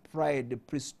 the pride, the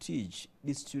prestige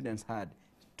these students had,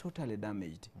 totally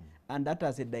damaged. And that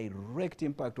has a direct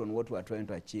impact on what we are trying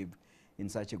to achieve in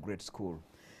such a great school.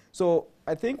 So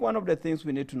I think one of the things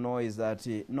we need to know is that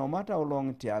no matter how long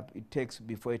it takes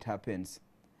before it happens,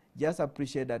 just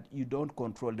appreciate that you don't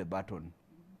control the button.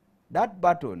 That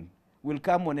button will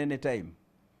come on any time.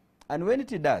 And when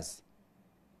it does,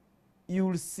 you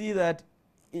will see that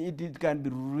it can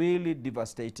be really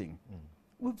devastating.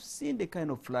 We've seen the kind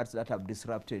of floods that have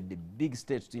disrupted the big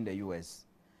states in the US.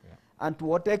 And to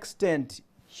what extent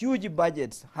huge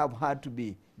budgets have had to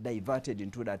be diverted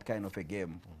into that kind of a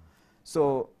game.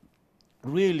 So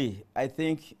really, I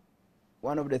think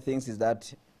one of the things is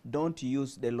that don't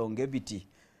use the longevity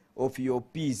of your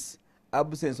peace,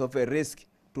 absence of a risk,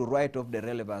 to write off the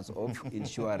relevance of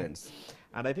insurance.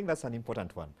 And I think that's an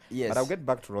important one. Yes. But I'll get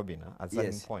back to Robina at a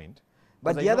certain Yes. point.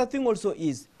 But 'Cause the I other know- thing also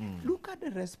is, look at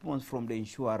the response from the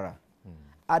insurer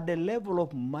at the level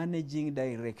of managing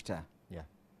director. Yeah.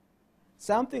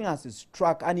 Something has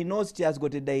struck, and he knows it has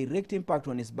got a direct impact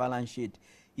on his balance sheet.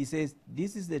 He says,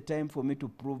 this is the time for me to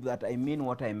prove that I mean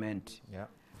what I meant. Yeah.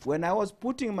 When I was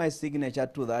putting my signature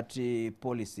to that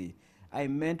policy, I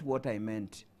meant what I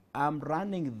meant. I'm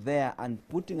running there and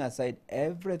putting aside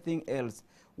everything else.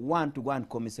 One, to go and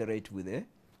commiserate with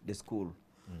the school.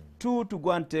 Two, to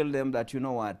go and tell them that, you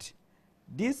know what,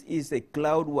 this is a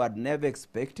cloud we had never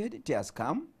expected. It has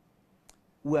come.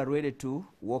 We are ready to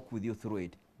walk with you through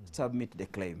it. Submit the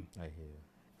claim. I hear you.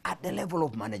 At the level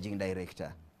of managing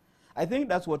director. I think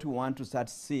that's what we want to start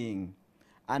seeing,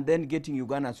 and then getting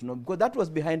Ugandans to know, because that was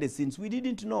behind the scenes. We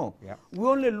didn't know. Yeah. We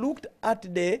only looked at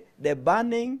the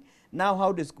burning, now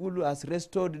how the school has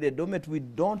restored the dormitory. We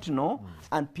don't know,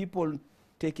 and people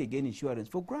take again insurance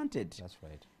for granted. That's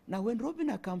right. Now, when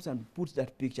Robina comes and puts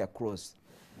that picture across,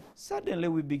 suddenly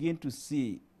we begin to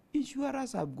see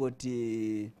insurers have got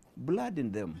blood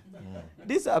in them.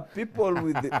 These are people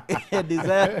with a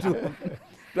desire to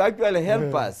actually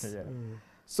help us. Yeah.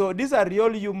 So these are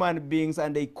real human beings,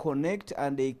 and they connect,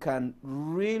 and they can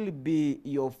really be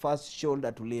your first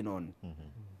shoulder to lean on.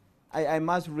 I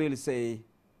must really say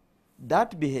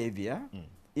that behavior,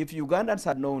 if Ugandans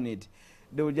had known it,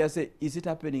 they would just say, is it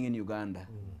happening in Uganda?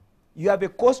 You have a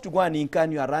cost to go and incur,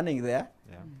 you are running there.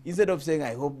 Yeah. Instead of saying,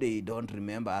 I hope they don't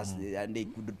remember us, and they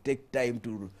could take time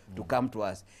to come to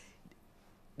us.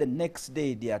 The next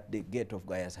day, they are at the gate of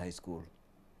Gaia's High School.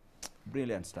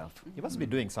 Brilliant stuff. You must be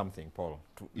doing something, Paul,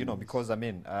 to, you know, because I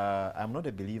mean, I'm not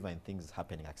a believer in things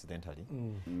happening accidentally.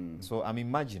 So I'm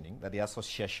imagining that the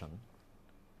association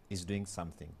is doing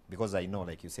something, because I know,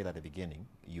 like you said at the beginning,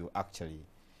 you actually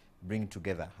bring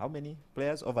together how many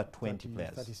players? Over 20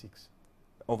 players. 36.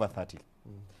 Over 30.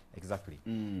 Exactly.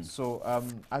 So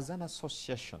as an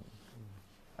association,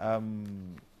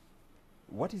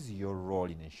 what is your role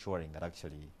in ensuring that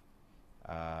actually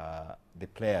the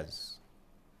players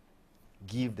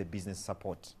give the business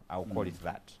support, I'll call it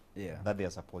that, that they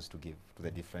are supposed to give to the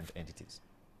different entities?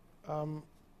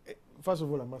 First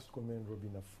of all, I must commend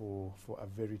Robina for a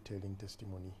very telling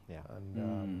testimony. Yeah.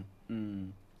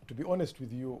 And to be honest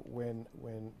with you, when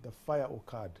the fire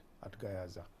occurred at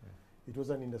Gayaza, it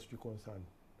was an industry concern.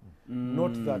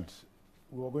 Not that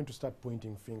we were going to start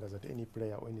pointing fingers at any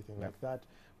player or anything like that,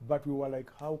 but we were like,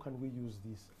 how can we use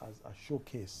this as a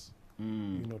showcase,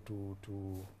 you know,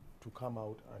 to come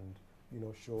out and, you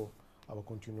know, show our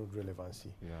continued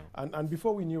relevancy. Yeah. And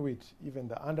before we knew it, even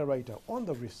the underwriter on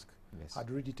the risk had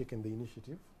already taken the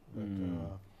initiative that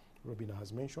Robina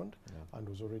has mentioned, and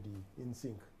was already in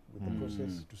sync with the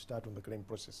process to start on the claim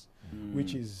process,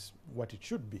 which is what it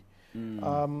should be.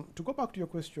 To go back to your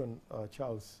question,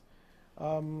 Charles,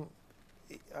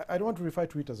 I don't want to refer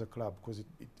to it as a club because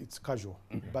it's casual,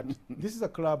 but this is a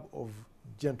club of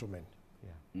gentlemen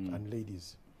and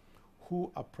ladies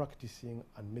who are practicing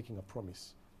and making a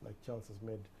promise, like Charles has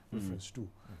made reference to.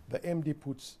 The MD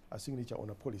puts a signature on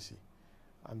a policy,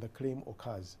 and the claim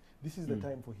occurs, this is the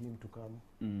time for him to come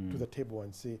to the table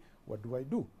and say, what do I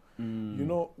do? You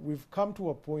know, we've come to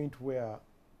a point where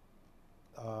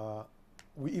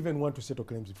we even want to settle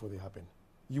claims before they happen.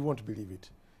 You won't believe it.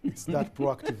 It's that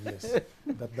proactiveness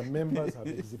that the members have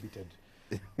exhibited.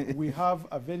 We have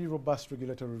a very robust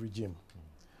regulatory regime.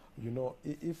 You know,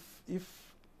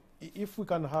 if we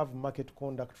can have market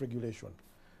conduct regulation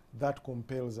that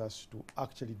compels us to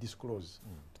actually disclose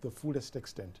to the fullest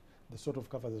extent the sort of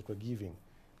cover that we're giving,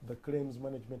 the claims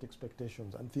management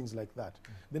expectations and things like that,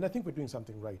 then I think we're doing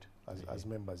something right as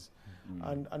members.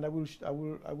 And I will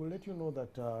let you know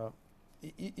that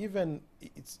even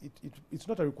it's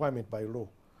not a requirement by law,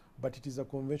 but it is a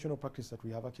conventional practice that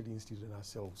we have actually instilled in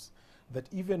ourselves, that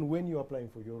even when you're applying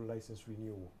for your license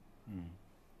renewal,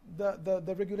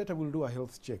 the regulator will do a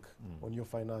health check on your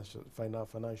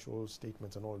financial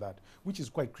statements and all that, which is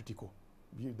quite critical,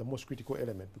 the most critical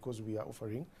element, because we are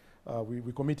offering,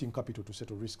 we're committing capital to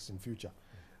settle risks in future.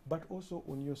 But also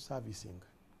on your servicing,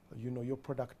 you know, your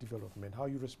product development, how are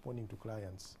you responding to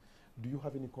clients? Do you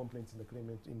have any complaints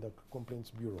in the complaints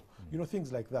bureau? You know,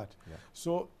 things like that. Yeah.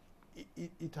 So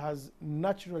it has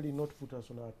naturally not put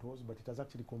us on our toes, but it has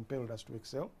actually compelled us to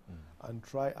excel and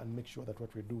try and make sure that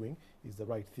what we're doing is the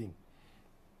right thing.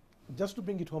 Just to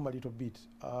bring it home a little bit,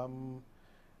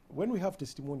 when we have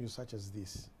testimonials such as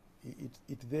this,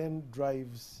 it then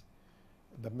drives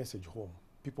the message home.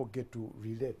 People get to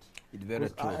relate. It's very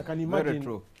true. I can imagine, very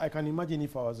true. I can imagine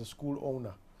if I was a school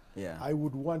owner, Yeah. I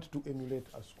would want to emulate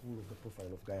a school of the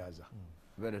profile of Gayaza.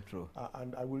 Very true.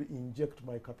 And I will inject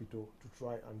my capital to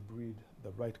try and breed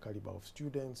the right caliber of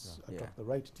students, attract the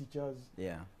right teachers,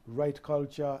 right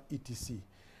culture, etc.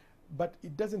 But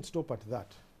it doesn't stop at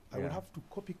that. I will have to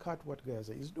copycat what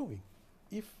Gayaza is doing.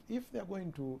 If they're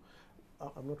going to,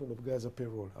 I'm not on the Gayaza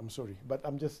payroll, I'm sorry, but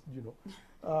I'm just, you know,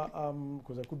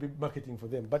 because I could be marketing for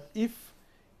them. But if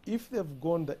they've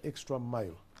gone the extra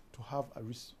mile to have a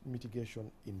risk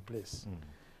mitigation in place,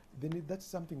 then that's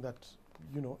something that,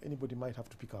 you know, anybody might have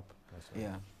to pick up.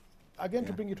 Again,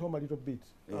 to bring it home a little bit,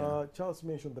 Charles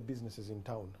mentioned the businesses in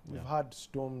town. We've had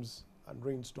storms and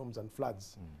rainstorms and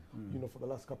floods, you know, for the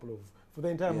last for the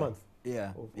entire month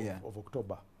of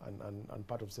October and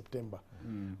part of September.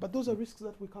 But those are risks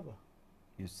that we cover.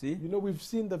 You see? You know, we've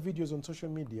seen the videos on social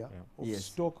media of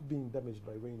stock being damaged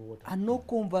by rainwater. And no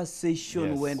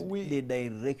conversation went the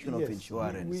direction of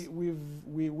insurance.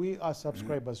 We are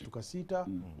subscribers to Casita.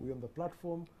 We're on the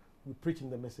platform. We're preaching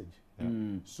the message.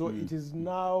 So it is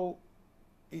now,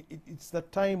 it's the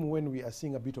time when we are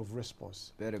seeing a bit of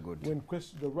response. Very good. When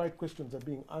the right questions are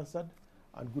being answered,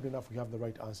 and good enough we have the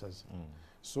right answers.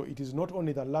 So it is not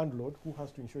only the landlord who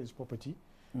has to insure his property,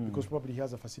 because probably he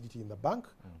has a facility in the bank,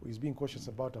 or he's being cautious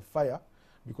about a fire,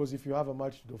 because if you have a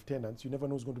multitude of tenants, you never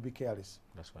know who's going to be careless.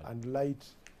 That's right. And light,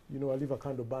 you know, leave a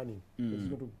candle burning. It's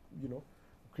going to, you know,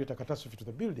 create a catastrophe to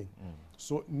the building.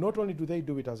 So not only do they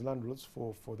do it as landlords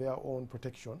for their own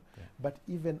protection, but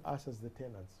even us as the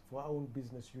tenants, for our own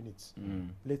business units,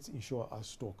 let's insure our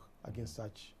stock against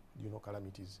such, you know,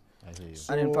 calamities. I hear you.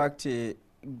 So And in fact,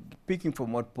 picking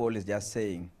from what Paul is just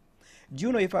saying, do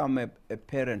you know, if I'm a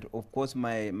parent, of course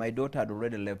my daughter had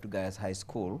already left Gaia's high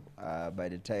school by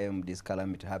the time this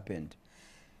calamity happened.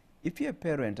 If you're a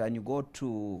parent and you go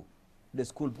to the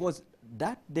school, because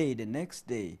that day, the next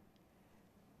day,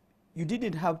 you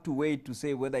didn't have to wait to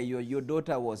say whether your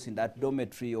daughter was in that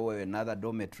dormitory or another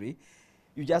dormitory.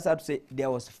 You just had to say, there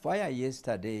was fire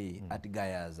yesterday at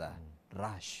Gayaza.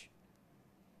 Rush.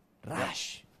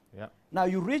 Rush. Yeah. Now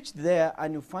you reach there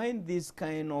and you find this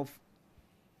kind of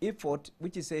effort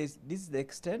which says, this is the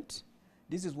extent,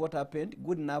 this is what happened,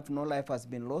 good enough, no life has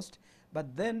been lost.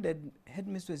 But then the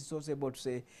headmistress is also able to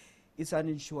say, it's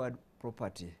uninsured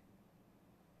property.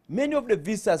 Many of the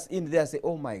visitors in there say,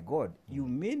 oh my God, you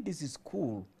mean this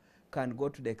school can go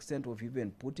to the extent of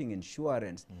even putting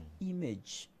insurance?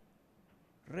 Image,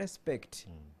 respect,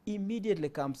 immediately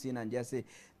comes in and just say,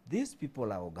 these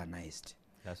people are organized.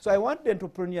 So I want the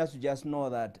entrepreneurs to just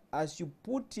know that as you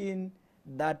put in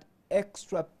that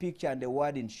extra picture and the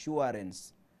word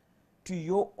insurance to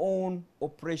your own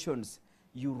operations,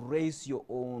 you raise your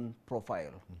own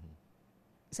profile.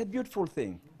 It's a beautiful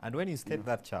thing. And when you state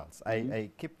that, Charles, I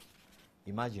keep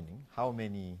imagining how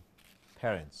many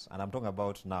parents, and I'm talking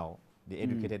about now the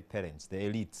educated parents, the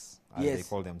elites, as they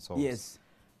call themselves,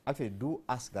 actually do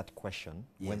ask that question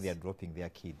when they are dropping their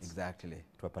kids to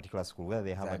a particular school, whether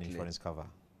they have an insurance cover.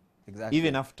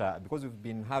 Even after, because we've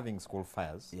been having school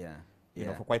fires, you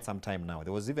know, for quite some time now.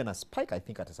 There was even a spike, I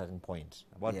think, at a certain point,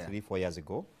 about 3-4 years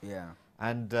ago.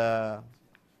 And,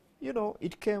 you know,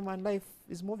 it came and life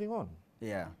is moving on.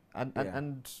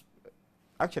 And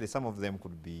actually some of them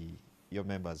could be your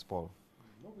members, Paul.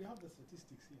 No, we have the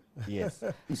statistics here. Yes.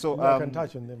 So I can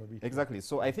touch on them a bit. exactly.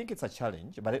 So I think it's a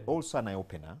challenge, but it also an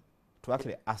eye-opener to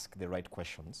actually ask the right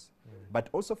questions, but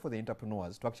also for the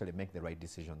entrepreneurs to actually make the right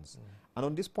decisions. And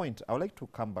on this point, I would like to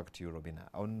come back to you, Robina,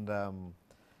 on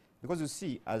because you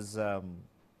see, as a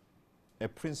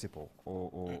principal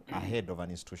or a head of an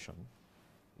institution,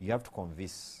 you have to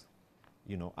convince,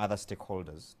 you know, other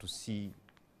stakeholders to see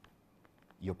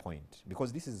your point,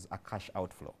 because this is a cash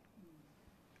outflow,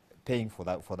 paying for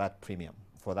that premium,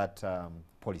 for that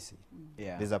policy.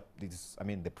 Yeah, I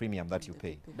mean, the premium that you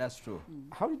pay. that's true.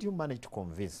 How did you manage to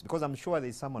convince? Because I'm sure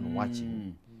there's someone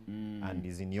watching and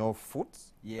is in your foot,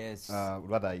 Yes.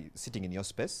 rather sitting in your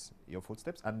space, your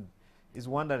footsteps, and is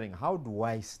wondering, how do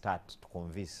I start to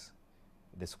convince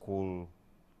the school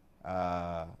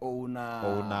owner,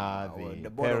 owner, or the the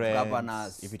board of parents,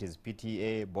 governors. if it is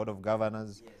PTA, board of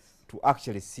governors, Yes. to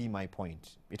actually see my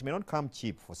point? It may not come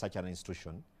cheap for such an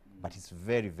institution, but it's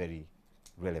very, very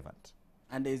relevant.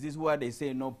 And there's this word they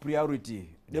say, no priority.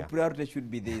 The Yeah. priority should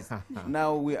be this.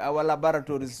 Now our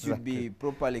laboratories should be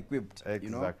properly equipped. You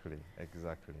know?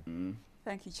 Exactly.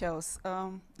 Thank you, Charles.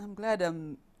 I'm glad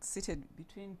I'm seated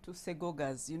between two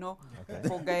Segogas. You know, Okay.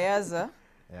 for Gayaza,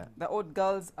 Yeah. the old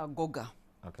girls are Goga.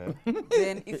 Okay.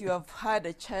 Then if you have had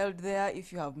a child there,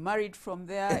 if you have married from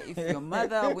there, if your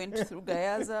mother went through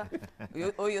Gayaza,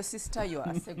 or your sister, you are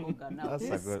a Segoga now. That's a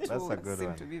These good- that's two a good seem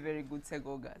one. to be very good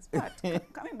Segogas. But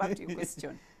coming back to your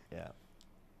question, Yeah.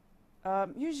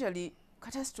 usually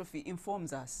catastrophe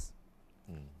informs us.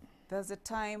 Mm. There's a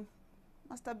time,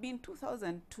 must have been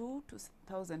 2002,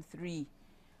 2003.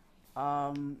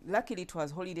 Luckily, it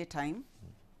was holiday time.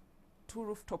 2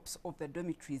 rooftops of the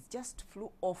dormitories just flew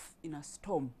off in a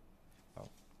storm. Oh.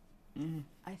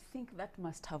 I think that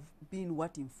must have been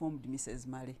what informed Mrs.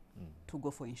 Mali Mm. to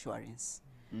go for insurance.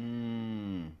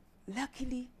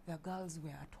 Luckily, the girls were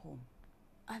at home.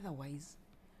 Otherwise,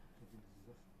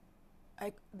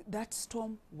 that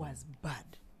storm was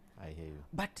bad. I hear you.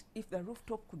 But if the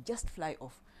rooftop could just fly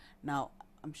off. Now,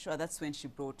 I'm sure that's when she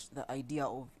brought the idea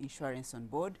of insurance on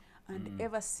board. And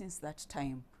ever since that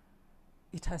time,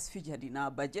 it has featured in our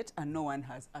budget and no one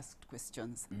has asked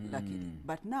questions, luckily.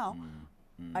 But now,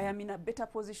 I am in a better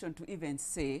position to even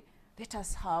say, let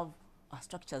us have our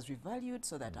structures revalued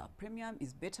so that our premium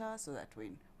is better, so that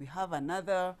when we have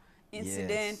another incident,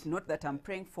 Yes. not that I'm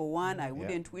praying for one, I Yeah.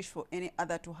 wouldn't wish for any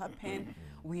other to happen,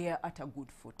 we are at a good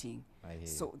footing. I hear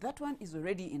So that one is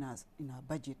already in our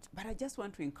budget. But I just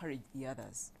want to encourage the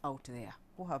others out there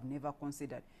who have never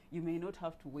considered. You may not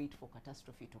have to wait for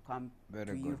catastrophe to come Very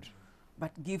to you, good.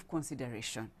 but give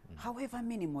consideration. However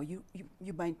minimal, you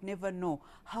might never know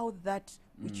how that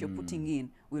which you're putting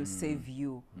in will save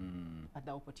you at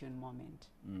the opportune moment.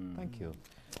 you. Thank you.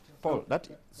 Paul,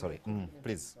 sorry,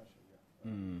 please.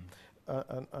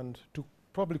 And to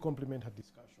probably complement her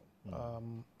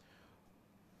discussion,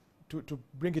 to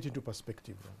bring it into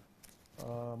perspective,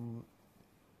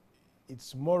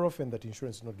 it's more often that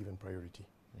insurance is not given priority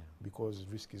Yeah. because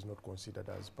risk is not considered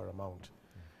as paramount.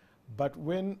 But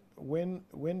when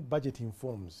budget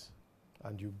informs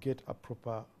and you get a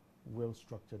proper,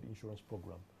 well-structured insurance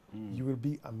program, you will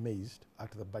be amazed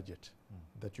at the budget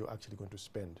that you're actually going to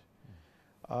spend.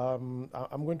 I'm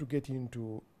going to get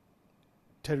into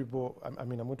I'm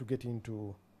going to get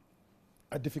into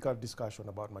a difficult discussion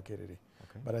about Makerere,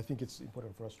 Okay. but I think it's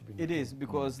important for us to bring It is,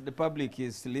 because the public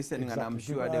is listening, and I'm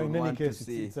Exactly. sure they In will any want case, to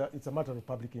see. it's a matter of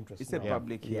public interest. It's a now. Yeah.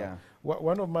 public, yeah.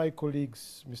 One of my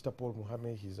colleagues, Mr. Paul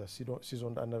Muhammad, he's a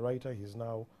seasoned underwriter. He's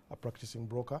now a practicing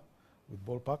broker with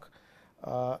Ballpark.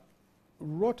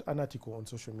 Wrote an article on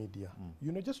social media.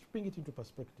 You know, just to bring it into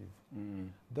perspective,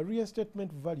 the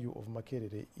reinstatement value of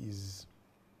Makerere is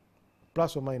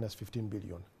plus or minus 15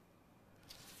 billion.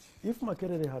 If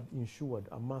Makerere had insured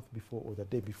a month before or the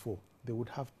day before, they would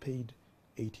have paid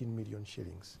 18 million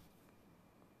shillings.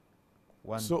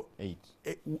 1.8.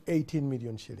 18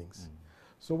 million shillings.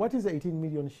 So what is 18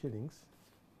 million shillings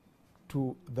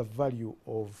to the value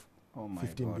of Oh my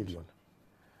 15 God. billion?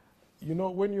 You know,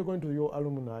 when you're going to your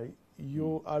alumni,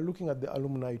 you are looking at the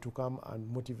alumni to come and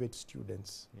motivate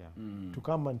students, Yeah. Mm. to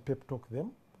come and pep talk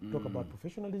them, talk about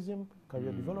professionalism,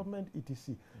 career development,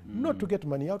 etc. Not to get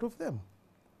money out of them.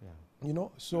 Yeah. You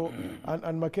know, so,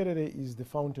 and Makerere is the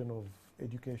fountain of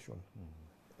education,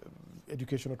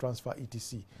 educational transfer,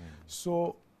 etc.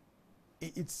 So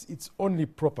it's only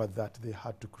proper that they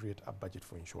had to create a budget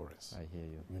for insurance. I hear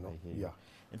you. You know, I hear yeah. you.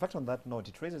 In fact, on that note,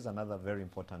 it raises another very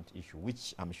important issue,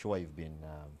 which I'm sure you've been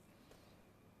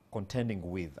contending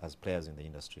with as players in the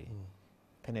industry: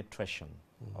 penetration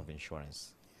of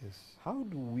insurance. Yes. How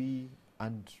do we,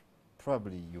 and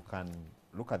probably you can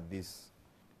look at this,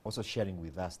 also sharing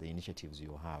with us the initiatives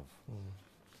you have,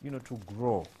 to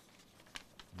grow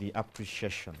the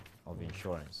appreciation of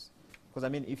insurance. Because, I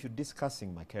mean, if you're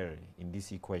discussing Makerere in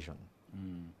this equation,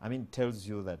 I mean, it tells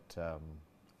you that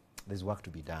there's work to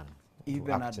be done.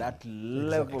 Even at that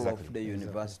level Exactly. of the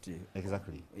university.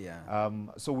 Exactly. Yeah.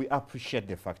 So we appreciate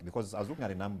the fact, because I was looking at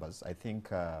the numbers, I think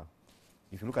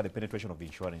if you look at the penetration of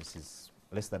insurance, is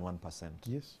less than 1%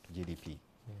 Yes. to GDP.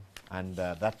 And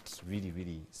that really,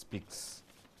 really speaks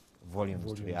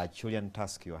volumes to the Herculean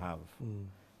task you have.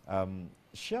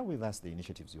 Share with us the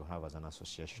initiatives you have as an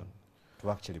association to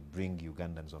actually bring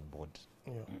Ugandans on board.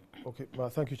 Yeah. Okay. Well,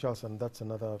 thank you, Charles, and that's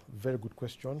another very good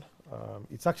question.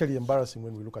 It's actually embarrassing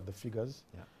when we look at the figures,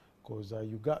 because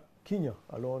Kenya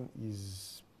alone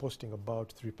is posting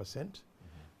about 3%,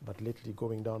 but lately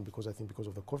going down because of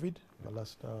the COVID. The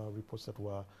last reports that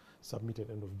were submitted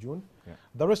end of June.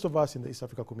 The rest of us in the East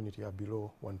Africa community are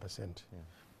below 1%,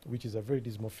 which is a very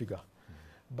dismal figure.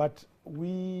 But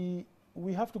we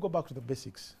have to go back to the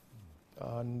basics,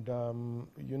 and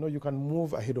you can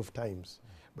move ahead of times.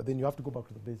 But then you have to go back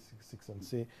to the basics and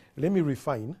say, let me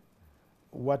refine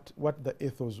what the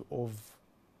ethos of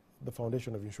the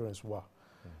foundation of insurance were.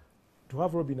 To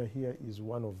have Robina here is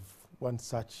one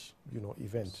such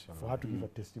event, for her to give a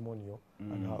testimonial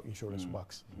on how insurance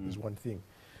works is one thing.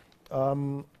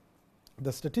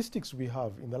 The statistics we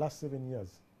have in the last 7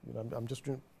 years, I'm just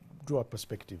trying to draw a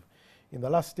perspective. In the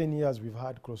last 10 years, we've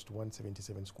had close to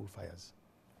 177 school fires.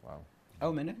 Wow.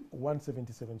 How many?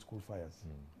 177 school fires.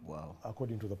 Wow.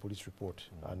 According to the police report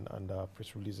and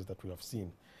press releases that we have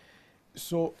seen.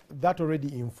 So that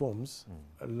already informs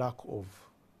a lack of,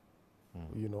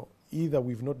 either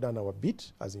we've not done our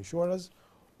bit as insurers,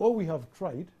 or we have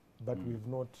tried, but we've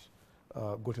not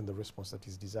gotten the response that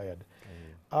is desired.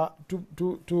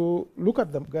 To look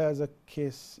at the Gayaza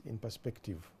case in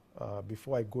perspective,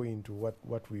 before I go into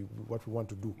what we want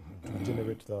to do to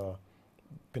generate the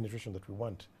penetration that we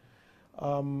want.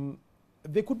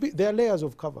 There are layers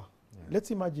of cover.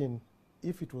 Let's imagine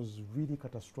if it was really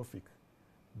catastrophic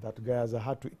that Gayaza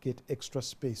had to get extra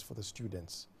space for the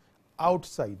students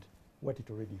outside what it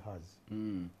already has.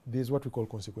 There's what we call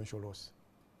consequential loss.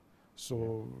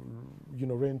 So,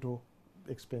 rental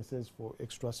expenses for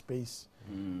extra space.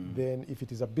 Then if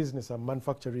it is a business, a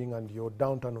manufacturing, and you're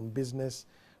downtown on business,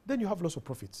 then you have loss of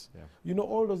profits.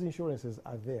 All those insurances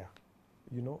are there.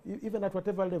 Even at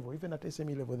whatever level, even at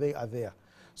SME level, they are there.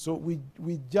 So we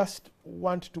just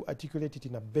want to articulate it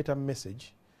in a better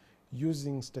message,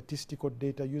 using statistical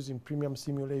data, using premium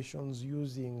simulations,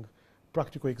 using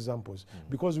practical examples.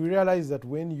 Because we realize that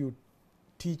when you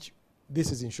teach,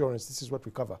 this is insurance, this is what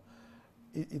we cover,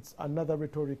 it's another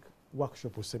rhetoric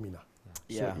workshop or seminar.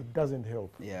 So it doesn't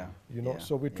help.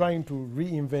 So we're trying to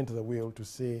reinvent the wheel to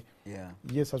say,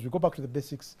 yes, as we go back to the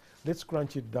basics, let's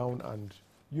crunch it down and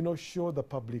show the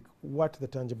public what the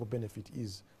tangible benefit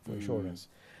is for insurance.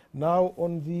 Now,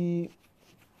 on the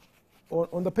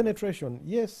penetration,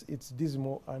 yes, it's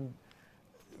dismal, and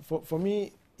for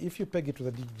me, if you peg it to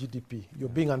the GDP, you're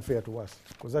being unfair to us,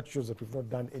 because that shows that we've not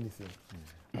done anything.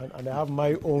 And I have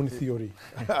my own theory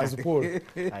as Paul.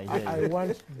 I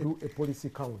want to do a policy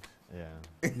count.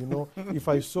 If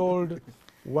I sold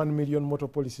 1 million motor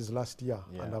policies last year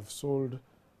and I've sold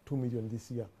 2 million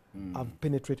this year, I've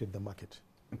penetrated the market.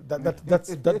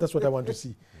 That's what I want to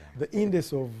see. The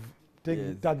index of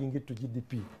tagging it to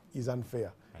GDP is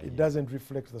unfair. It doesn't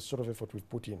reflect the sort of effort we've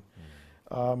put in.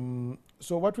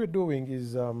 So what we're doing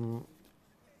is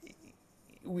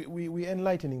we're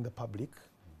enlightening the public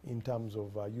in terms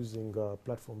of using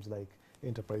platforms like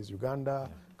Enterprise Uganda,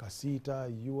 Kasita,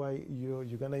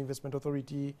 Uganda Investment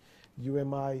Authority,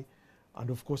 UMI, and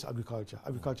of course agriculture.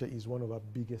 Agriculture is one of our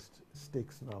biggest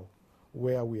stakes now,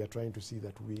 where we are trying to see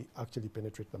that we actually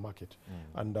penetrate the market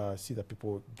and see that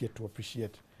people get to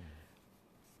appreciate.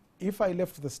 If I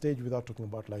left the stage without talking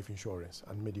about life insurance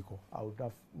and medical, I would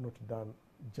have not done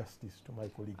justice to my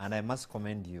colleagues. And I must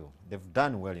commend you. They've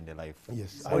done well in their life.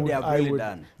 Yes, What they have really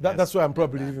done. That's why I'm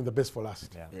probably leaving the best for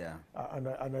last. Yeah.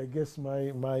 And I guess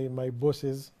my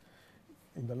bosses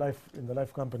in the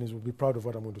life companies will be proud of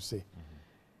what I'm going to say.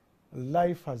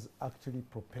 Life has actually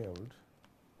propelled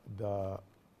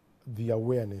the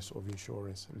awareness of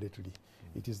insurance lately.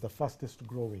 It is the fastest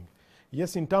growing.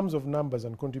 Yes, in terms of numbers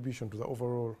and contribution to the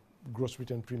overall gross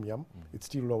written premium, it's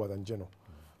still lower than general.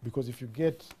 Because if you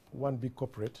get one big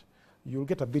corporate, you'll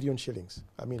get 1 billion shillings.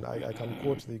 I mean, I can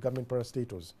quote the government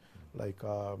parastatals like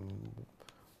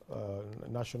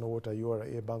National Water,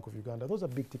 URA, Bank of Uganda. Those are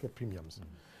big ticket premiums,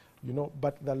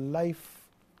 but the life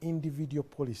individual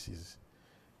policies,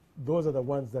 those are the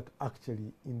ones that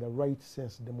actually, in the right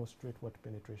sense, demonstrate what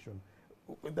penetration.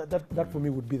 that for me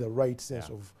would be the right sense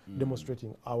Yeah. of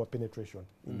demonstrating our penetration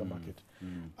in the market.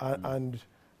 Mm. And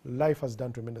life has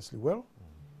done tremendously well.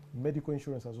 Medical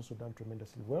insurance has also done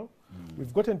tremendously well.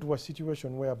 We've gotten to a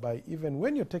situation whereby even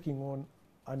when you're taking on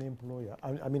an employer,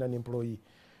 an employee,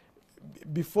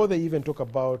 before they even talk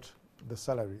about the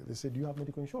salary, they say, do you have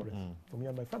medical insurance for me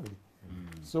and my family?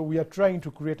 So we are trying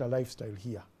to create a lifestyle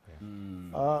here.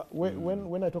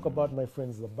 When I talk about my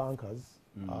friends, the bankers,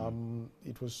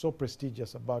 it was so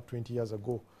prestigious about 20 years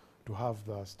ago to have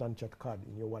the StanChart card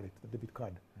in your wallet, the debit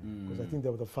card, because I think they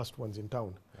were the first ones in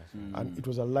town. And it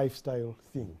was a lifestyle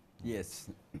thing. Yes.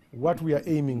 What we are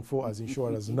aiming for as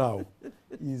insurers now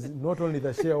is not only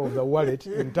the share of the wallet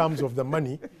in terms of the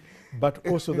money, but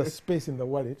also the space in the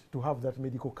wallet to have that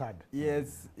medical card.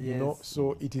 Yes. You know,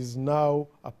 so it is now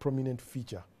a prominent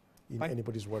feature in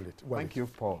anybody's wallet. Thank you,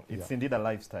 Paul. It's Yeah. indeed a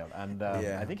lifestyle. And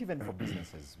I think even for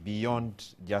businesses,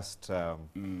 beyond just,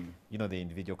 you know, the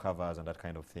individual covers and that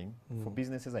kind of thing, for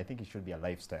businesses, I think it should be a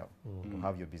lifestyle to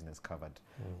have your business covered.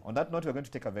 On that note, we're going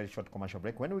to take a very short commercial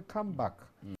break. When we come back,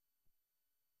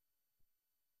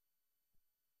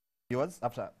 viewers,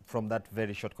 from that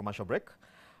very short commercial break,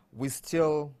 we're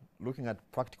still looking at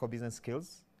practical business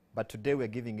skills, but today we're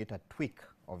giving it a tweak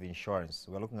of insurance.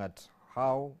 We're looking at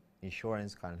how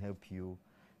insurance can help you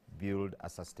build a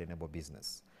sustainable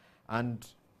business. And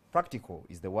practical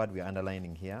is the word we're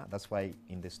underlining here. That's why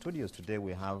in the studios today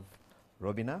we have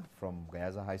Robina from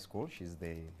Gayaza High School. She's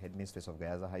the headmistress of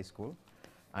Gayaza High School.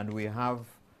 And we have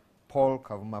Paul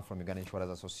Kavuma from Uganda Insurers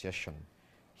Association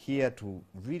here to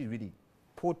really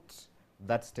put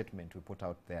that statement we put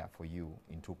out there for you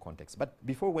in two contexts. But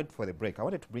before we went for the break, I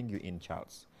wanted to bring you in,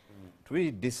 Charles, to really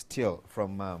distill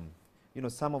from you know,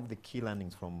 some of the key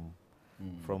learnings from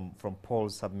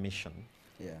Paul's submission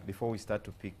before we start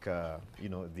to pick you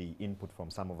know, the input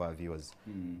from some of our viewers.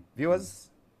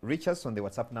 Viewers, reach us on the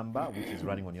WhatsApp number, which is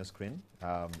running on your screen.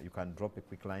 You can drop a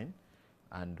quick line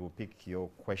and we'll pick your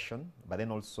question. But then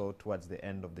also towards the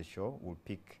end of the show, we'll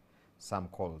pick some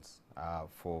calls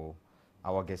for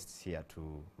our guests here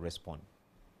to respond.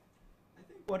 I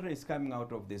think what is coming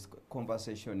out of this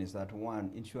conversation is that, one,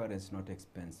 insurance is not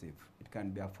expensive. It can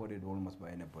be afforded almost by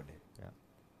anybody. Yeah.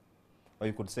 Or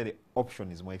you could say the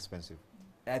option is more expensive.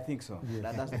 I think so.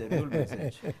 Yes. That's the real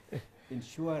message.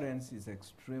 Insurance is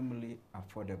extremely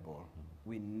affordable.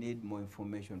 We need more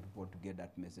information to get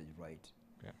that message right.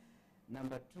 Yeah.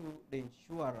 Number two, the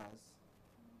insurers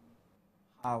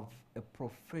have a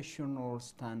professional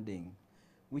standing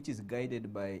which is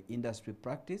guided by industry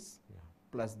practice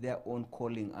plus their own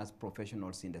calling as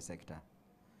professionals in the sector,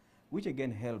 which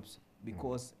again helps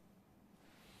because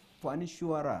for an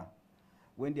insurer,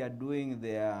 when they are doing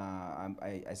their,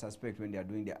 I suspect when they are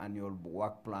doing their annual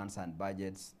work plans and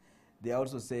budgets, they are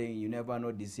also saying, you never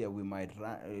know, this year we might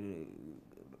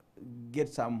get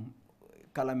some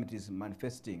calamities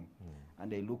manifesting, and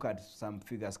they look at some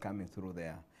figures coming through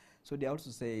there. So they are also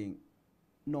saying,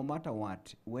 no matter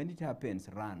what, when it happens,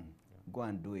 run, go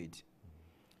and do it.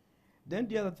 Then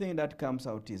the other thing that comes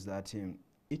out is that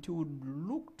it would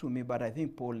look to me, but I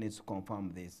think Paul needs to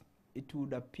confirm this, it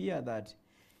would appear that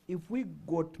if we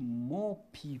got more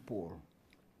people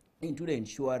into the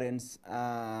insurance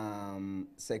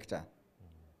sector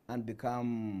and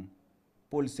become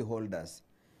policy holders,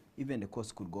 even the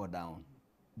cost could go down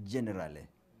generally.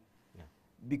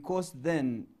 Because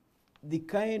then the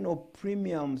kind of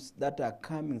premiums that are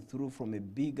coming through from a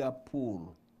bigger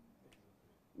pool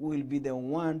will be the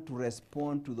one to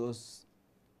respond to those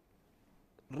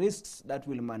risks that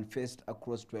will manifest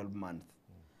across 12 months.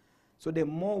 So the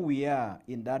more we are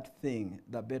in that thing,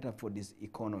 the better for this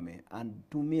economy. And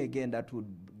to me, again, that would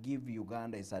give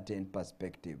Uganda a certain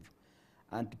perspective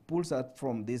and pulls us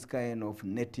from this kind of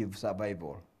native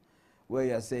survival, where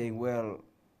you're saying, well,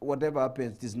 whatever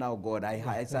happens, it is now God.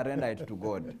 I surrender it to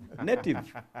God.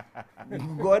 Native.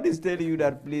 God is telling you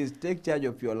that, please take charge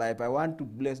of your life. I want to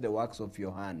bless the works of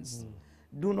your hands.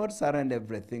 Do not surrender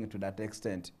everything to that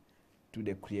extent to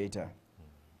the Creator.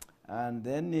 And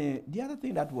then the other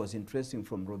thing that was interesting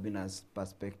from Robina's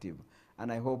perspective,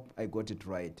 and I hope I got it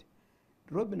right,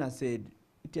 Robina said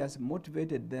it has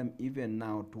motivated them even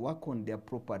now to work on their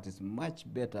properties much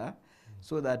better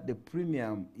so that the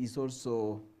premium is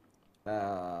also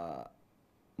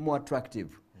more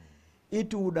attractive.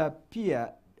 It would appear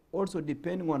also,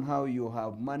 depending on how you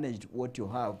have managed what you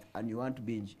have and you want to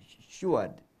be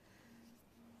insured,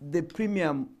 the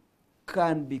premium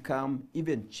can become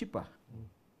even cheaper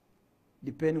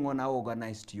depending on how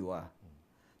organized you are.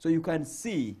 So you can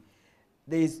see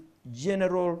there is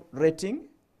general rating,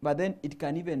 but then it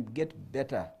can even get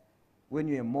better when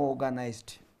you're a more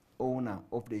organized owner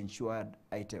of the insured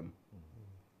item.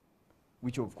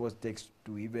 which of course takes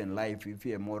to even life if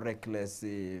you're a more reckless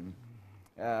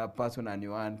person and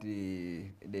you want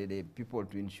the people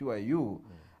to insure you,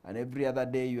 and every other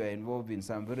day you are involved in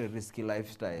some very risky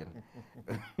lifestyle.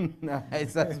 I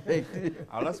suspect.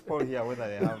 I'll ask Paul here whether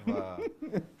they have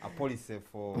a policy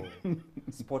for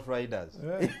sport riders.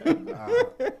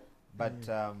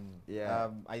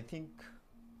 I think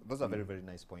those are very, very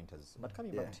nice pointers. But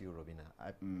coming back to you, Robina,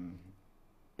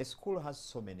 a school has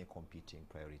so many competing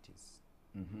priorities.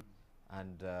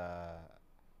 And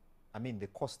I mean, the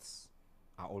costs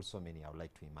are also many, I would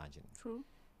like to imagine. True.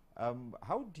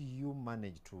 How do you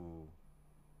manage to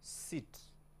sit,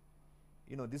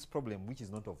 this problem which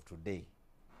is not of today,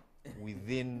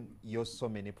 within your so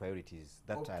many priorities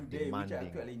that are today, demanding?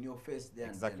 which are actually in your face there.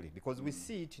 Exactly, because we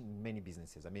see it in many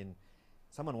businesses. I mean,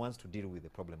 someone wants to deal with the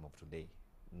problem of today,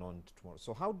 not tomorrow.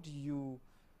 So how do you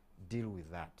deal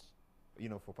with that?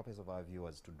 For purpose of our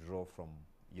viewers to draw from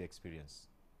your experience.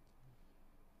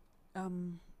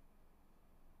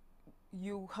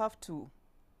 You have to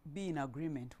be in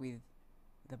agreement with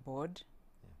the board.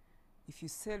 If you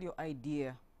sell your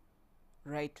idea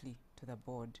rightly to the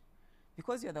board,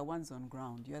 because you're the ones on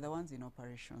ground, you're the ones in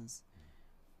operations,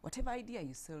 whatever idea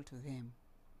you sell to them,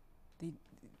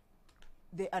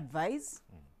 they advise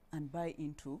and buy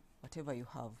into whatever you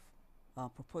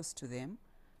have proposed to them,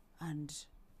 and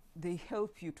they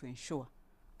help you to ensure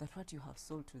that what you have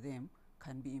sold to them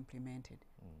can be implemented.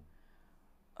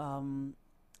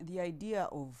 The idea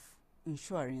of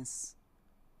insurance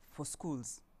for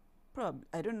schools, probably,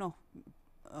 I don't know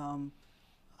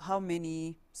how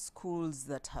many schools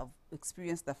that have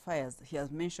experienced the fires. He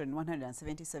has mentioned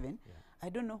 177. I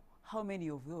don't know how many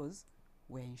of those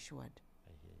were insured.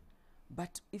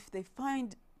 But if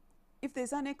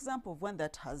there's an example of one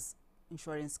that has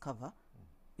insurance cover,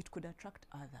 it could attract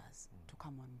others to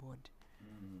come on board.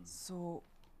 So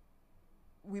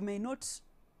we may not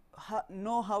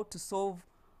know how to solve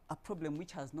a problem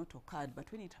which has not occurred,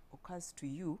 but when it occurs to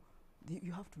you,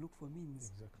 you have to look for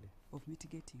means of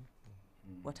mitigating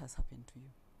what has happened to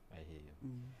you. I hear you.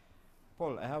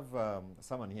 Paul, I have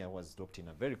someone here who has dropped in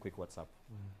a very quick WhatsApp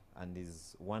and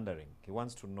is wondering. He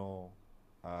wants to know,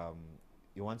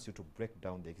 he wants you to break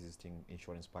down the existing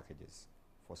insurance packages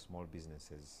for small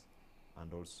businesses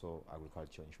and also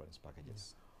agricultural insurance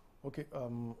packages. Okay,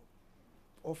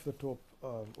 off the top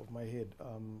of my head,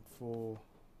 for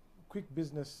quick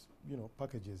business,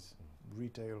 packages,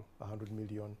 retail, 100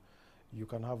 million, you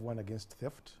can have one against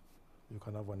theft, you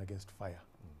can have one against fire.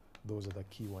 Those are the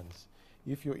key ones.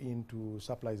 If you're into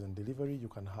supplies and delivery, you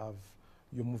can have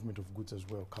your movement of goods as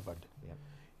well covered.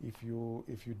 If you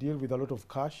deal with a lot of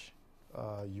cash,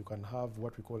 you can have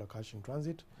what we call a cash in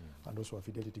transit and also a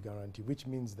fidelity guarantee, which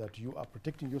means that you are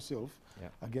protecting yourself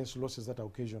against losses that are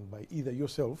occasioned by either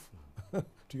yourself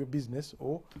to your business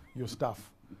or your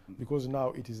staff, because now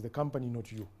it is the company, not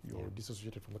you. You're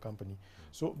dissociated from the company.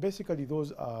 So basically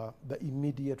those are the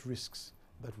immediate risks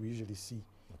that we usually see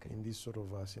in these sort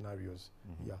of scenarios.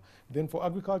 Then for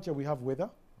agriculture, we have weather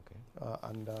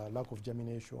and lack of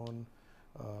germination.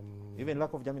 Even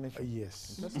lack of germination?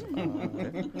 Yes.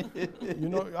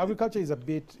 Agriculture is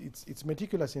it's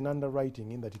meticulous in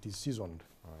underwriting in that it is seasoned.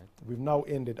 We've now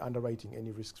ended underwriting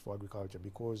any risks for agriculture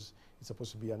because it's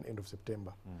supposed to be an end of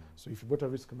September. So if you bought a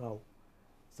risk now,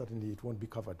 certainly it won't be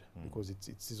covered because it's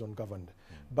season governed.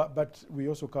 But we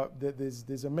also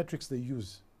there's a metrics they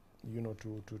use,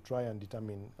 to try and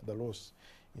determine the loss.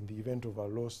 In the event of a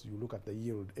loss, you look at the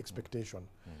yield expectation.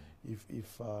 If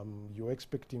you're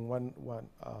expecting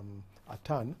a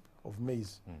ton of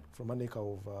maize from an acre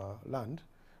of land,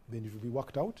 then it will be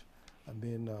worked out, and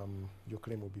then your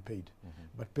claim will be paid.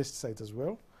 But pesticides as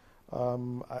well.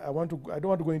 I don't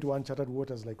want to go into uncharted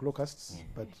waters like locusts,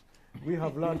 but we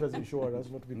have learned as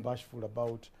insurers not to be bashful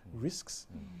about risks.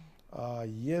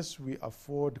 Yes, we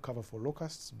afford cover for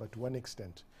locusts, but to one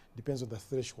extent. Depends on the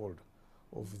threshold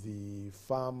of the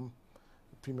farm,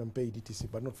 premium paid, etc.,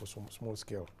 but not for small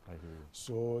scale.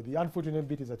 So the unfortunate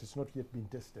bit is that it's not yet been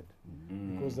tested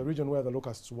because the region where the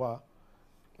locusts were,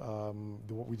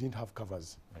 we didn't have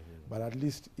covers. But at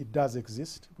least it does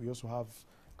exist. We also have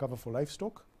cover for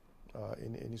livestock,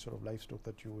 in any sort of livestock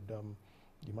that you would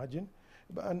imagine.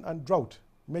 And drought,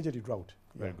 majorly drought.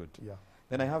 Very good.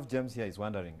 Then I have James here is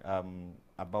wondering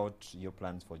about your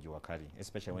plans for Juakali,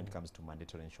 especially when it comes to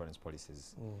mandatory insurance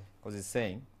policies. Because he's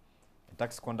saying a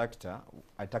tax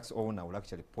owner will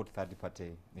actually put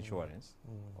third-party insurance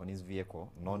on his vehicle,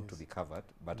 known to be covered,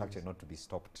 but actually not to be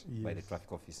stopped by the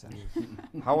traffic officer.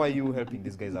 How are you helping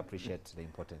these guys appreciate the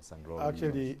importance and role?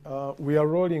 Actually, we are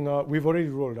rolling out, we've already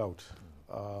rolled out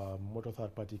motor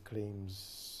third-party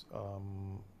claims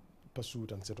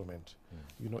pursuit and settlement.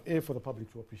 You know, A, for the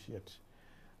public to appreciate.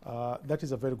 That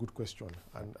is a very good question,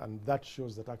 and that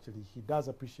shows that actually he does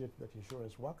appreciate that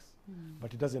insurance works,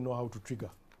 but he doesn't know how to trigger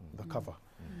the cover.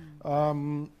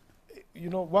 You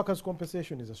know, workers'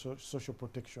 compensation is a social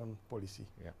protection policy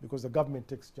because the government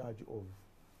takes charge of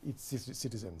its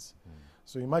citizens.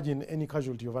 So imagine any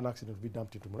casualty of an accident will be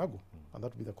dumped into Murago, and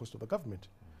that will be the cost of the government.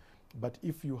 But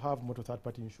if you have motor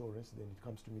third-party insurance, then it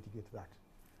comes to mitigate that.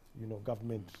 You know,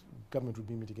 government will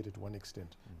be mitigated to one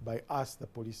extent by us, the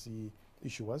policy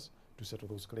issuers, to settle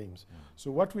those claims.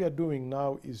 So what we are doing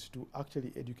now is to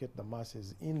actually educate the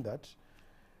masses in that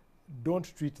don't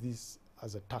treat this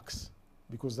as a tax,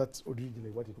 because that's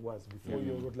originally what it was. Before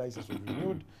your road license was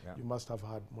renewed, you must have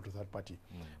had motor third party.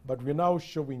 But we're now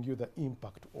showing you the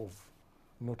impact of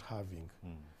not having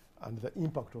and the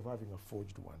impact of having a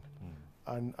forged one.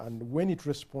 And when it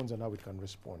responds and how it can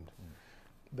respond.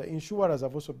 The insurers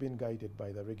have also been guided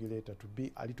by the regulator to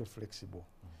be a little flexible.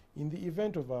 In the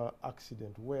event of an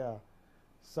accident where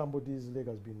somebody's leg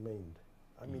has been maimed,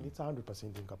 I mean, it's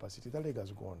 100% incapacity, the leg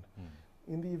has gone.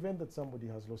 In the event that somebody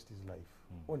has lost his life,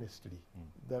 honestly,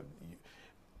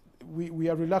 we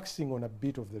are relaxing on a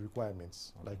bit of the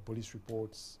requirements, like police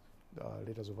reports,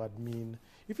 letters of admin.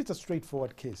 If it's a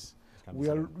straightforward case,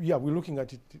 we're looking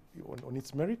at it on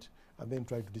its merit and then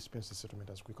try to dispense the settlement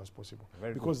as quick as possible.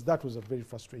 Because that was a very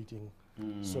frustrating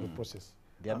sort of process.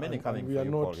 There are many coming for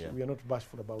you, Paul, here. We are not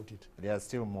bashful about it. There are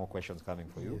still more questions coming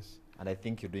for you. Yes. And I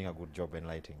think you're doing a good job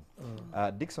enlightening.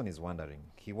 Dixon is wondering,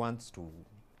 he wants to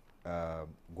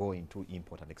go into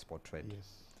import and export trade. Yes.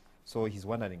 So he's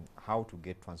wondering how to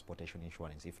get transportation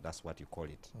insurance, if that's what you call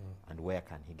it, and where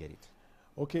can he get it?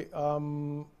 Okay,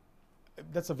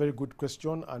 that's a very good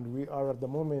question, and we are at the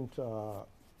moment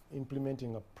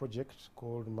implementing a project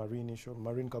called Marine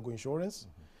Cargo Insurance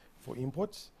for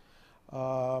imports.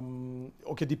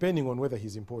 Okay, depending on whether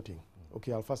he's importing.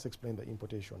 Okay, I'll first explain the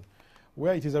importation.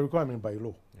 Where it is a requirement by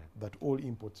law that all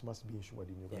imports must be insured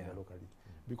in Uganda locally.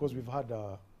 Because we've had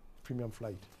a premium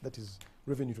flight, that is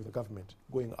revenue to the government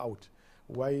going out.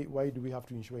 Why do we have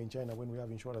to insure in China when we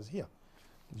have insurers here?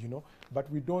 You know, but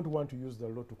we don't want to use the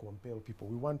law to compel people.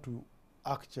 We want to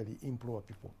actually implore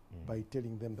people by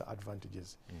telling them the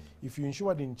advantages. If you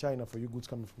insured in China for your goods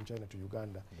coming from China to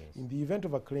Uganda, in the event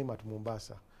of a claim at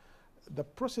Mombasa, the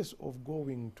process of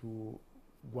going to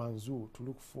Guangzhou to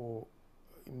look for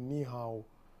Nihao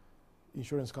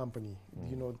insurance company,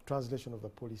 you know, translation of the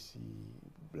policy,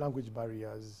 language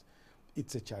barriers,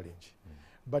 it's a challenge.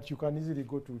 But you can easily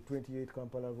go to 28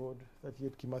 Kampala Road,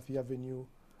 38 Kimathi Avenue,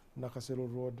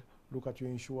 Nakasero Road, look at your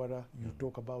insurer, you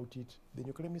talk about it, then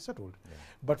your claim is settled.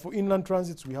 But for inland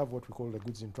transits, we have what we call the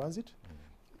goods in transit.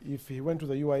 If he went to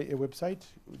the UIA website,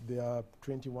 there are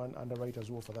 21 underwriters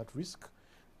who offer that risk.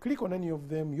 Click on any of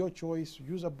them, your choice,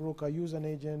 use a broker, use an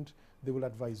agent, they will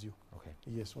advise you.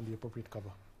 Yes, on the appropriate cover.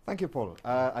 Thank you, Paul.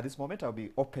 At this moment, I'll be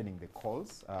opening the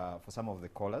calls for some of the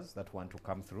callers that want to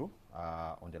come through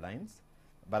on the lines.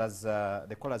 But as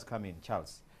the callers come in,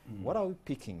 Charles, what are we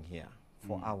picking here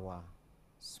for our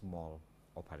small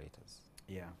operators?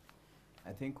 Yeah,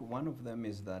 I think one of them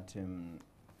is that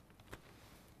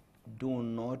do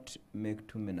not make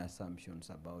too many assumptions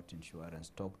about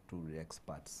insurance. Talk to the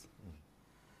experts.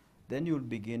 Then you'll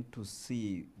begin to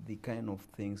see the kind of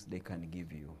things they can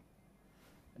give you.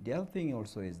 The other thing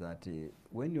also is that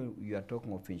when you are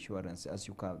talking of insurance, as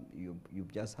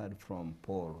you've just heard from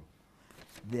Paul,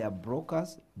 they are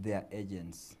brokers, they are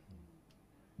agents.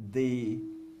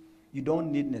 You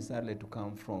don't need necessarily to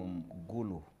come from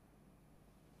Gulu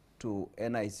to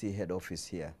NIC head office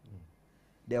here.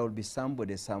 There will be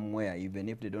somebody somewhere, even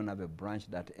if they don't have a branch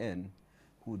that end,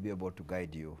 who will be able to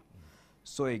guide you.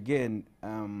 So again,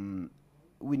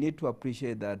 we need to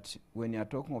appreciate that when you're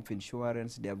talking of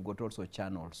insurance, they have got also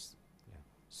channels.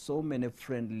 So many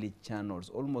friendly channels,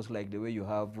 almost like the way you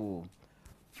have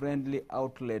friendly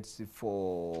outlets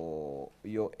for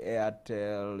your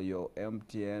Airtel, your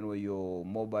MTN, or your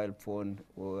mobile phone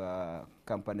or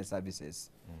company services.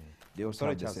 They also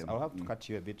Sorry, have the Charles, same. I'll have to cut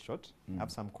you a bit short. I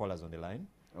have some callers on the line.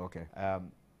 Okay.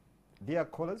 Dear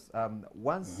callers,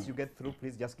 once you get through,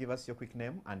 please just give us your quick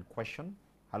name and question.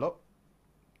 Hello?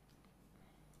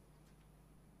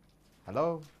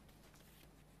 Hello?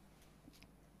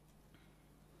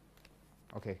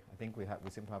 Okay, I think we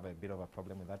seem to have a bit of a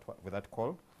problem with that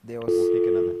call. There was We'll pick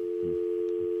another.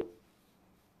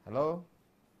 Hello?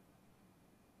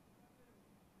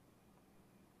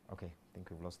 Okay, I think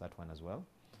we've lost that one as well.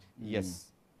 Yes.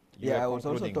 You Yeah, I were was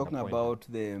also concluding the talking point. about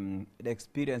the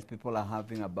experience people are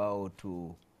having about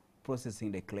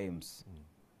processing the claims.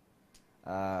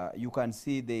 You can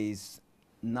see there is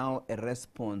now a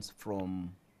response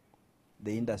from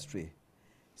the industry,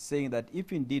 saying that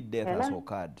if indeed death has Hello?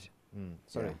 occurred.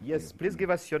 Sorry. Yeah. Yes, please give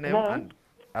us your name Hello? and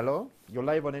hello. You're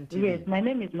live on NTV. Yes, my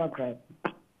name is Margaret.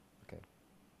 Okay.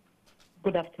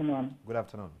 Good afternoon. Good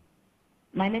afternoon.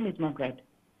 My name is Margaret.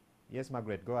 Yes,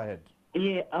 Margaret, go ahead.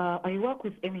 Yeah, I work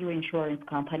with MU Insurance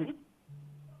Company,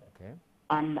 Okay.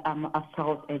 and I'm a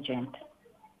sales agent.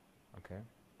 Okay.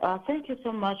 Thank you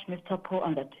so much, Mr. Paul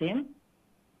and the team,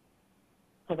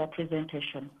 for the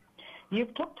presentation.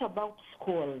 You've talked about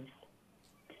schools.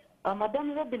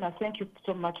 Madam Robina, thank you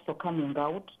so much for coming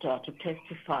out to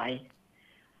testify.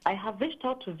 I have reached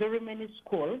out to very many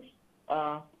schools,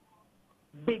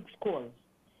 big schools,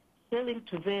 selling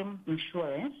to them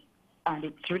insurance, and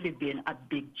it's really been a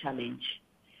big challenge.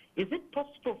 Is it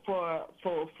possible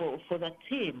for the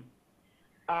team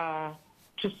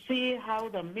to see how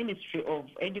the Ministry of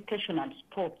Education and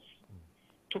Sports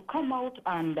to come out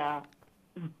and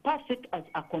pass it as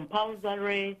a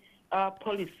compulsory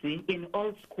policy in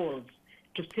all schools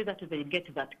to see that they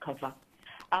get that cover?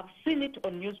 I've seen it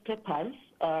on newspapers,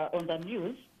 on the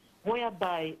news,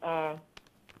 whereby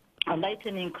a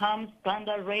lightning comes,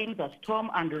 thunder, rains, a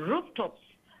storm, and rooftops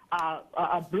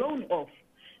are blown off.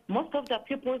 Most of the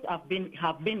pupils have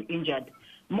been injured,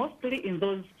 mostly in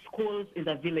those schools in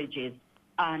the villages,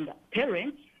 and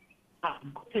parents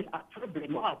have gotten a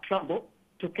problem or a trouble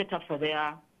to cater for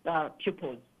their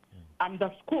pupils. And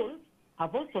the schools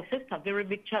have also faced a very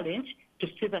big challenge to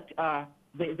see that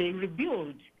they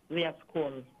rebuild their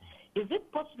schools. Is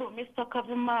it possible, Mr.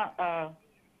 Kavuma,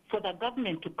 for the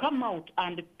government to come out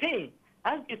and pay,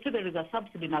 as you see there is a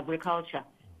subsidy in agriculture,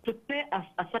 to pay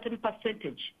a certain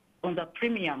percentage on the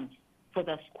premiums for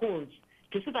the schools,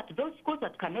 to see that those schools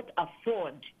that cannot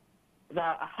afford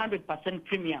the 100%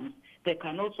 premiums, they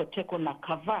can also take on a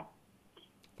cover?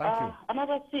 Thank you.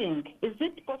 Another thing, is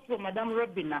it possible, Madam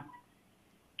Robina,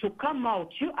 to come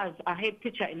out, you as a head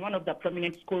teacher in one of the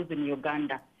prominent schools in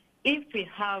Uganda, if we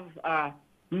have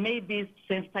maybe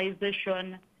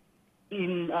sensitization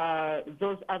in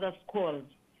those other schools,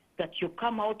 that you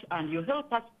come out and you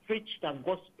help us preach the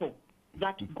gospel,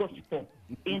 that gospel,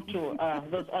 into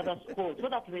those other schools, so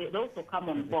that they also come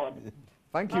on board.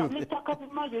 Thank you. Mr.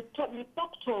 Kavuma, you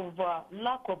talked of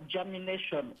lack of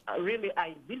germination. Really,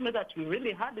 I didn't know that we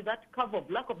really had that cover of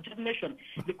lack of germination,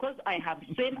 because I have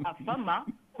seen a farmer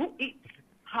who eats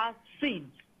her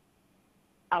seeds.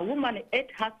 A woman ate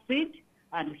her seed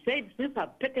and said, since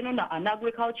I've taken on an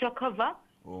agriculture cover,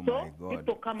 Oh so my God,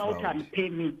 people come out proud. and pay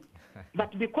me.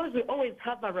 But because we always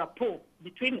have a rapport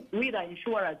between we, the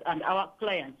insurers, and our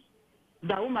clients,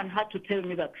 the woman had to tell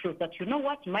me the truth, that, you know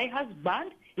what, my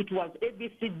husband, it was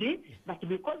ABCD, but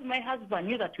because my husband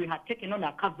knew that we had taken on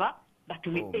a cover, that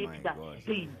we Oh ate my that God.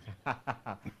 seed.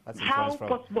 That's How insurance from.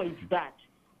 possible is that?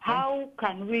 How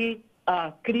can we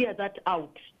clear that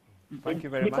out? Thank you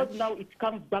very because much. now it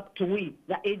comes back to we,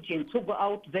 the agents, who go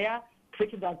out there,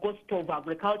 preach the gospel of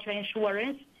agriculture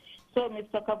insurance. So,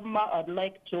 Mr. Kavuma, I'd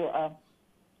like to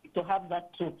have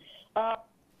that too.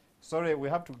 Sorry, we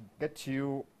have to get to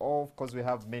you off because we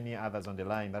have many others on the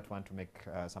line that want to make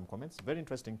some comments. Very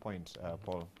interesting point,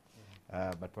 Paul,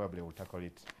 but probably we'll tackle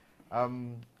it.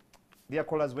 Dear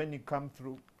callers, when you come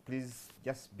through, please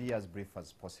just be as brief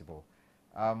as possible.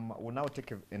 We'll now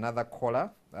take another caller.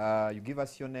 You give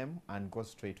us your name and go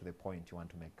straight to the point you want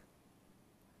to make.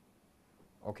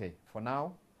 Okay, for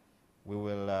now, we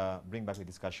will bring back the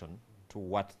discussion to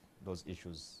what those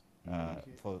issues,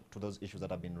 to those issues that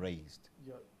have been raised.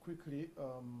 Yeah, quickly,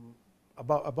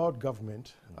 about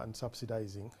government and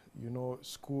subsidizing, you know,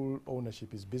 school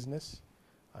ownership is business,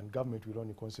 and government will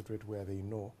only concentrate where they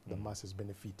know the masses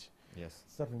benefit. Yes.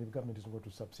 Certainly, the government is going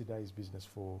to subsidize business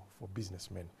for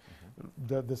businessmen.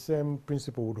 The same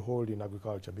principle would hold in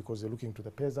agriculture, because they're looking to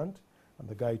the peasant and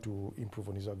the guy to improve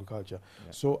on his agriculture.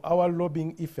 Yeah. So our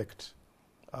lobbying effect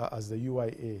as the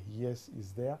UIA, yes,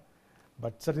 is there,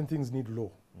 but certain things need law,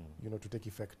 you know, to take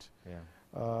effect.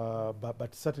 Yeah.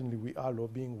 But certainly we are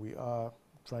lobbying, we are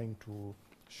trying to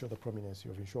show the prominence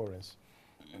of insurance.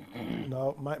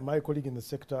 Now, my colleague in the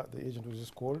sector, the agent who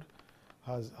just called,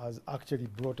 has actually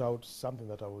brought out something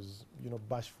that I was, you know,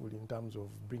 bashful in terms of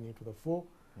bringing to the fore.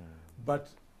 But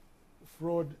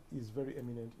fraud is very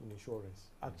eminent in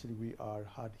insurance. Actually, we are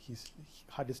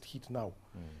hardest hit now.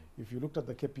 If you looked at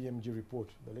the KPMG report,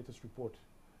 the latest report,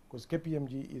 because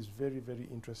KPMG is very, very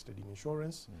interested in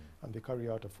insurance, and they carry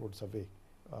out a fraud survey,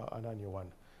 an annual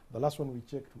one. The last one we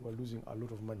checked, we were losing a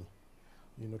lot of money,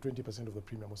 you know, 20% of the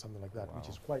premium or something like that, Wow. which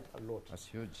is quite a lot. That's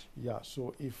huge. Yeah,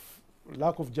 so if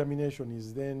lack of germination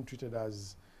is then treated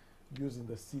as using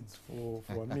the seeds for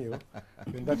a meal,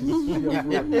 then that is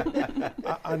sheer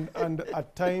fraud. And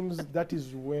at times, that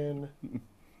is when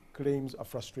claims are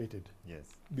frustrated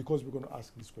Yes. because we're going to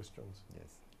ask these questions. Yes.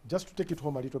 Just to take it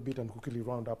home a little bit and quickly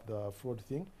round up the fraud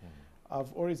thing,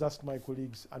 I've always asked my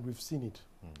colleagues, and we've seen it,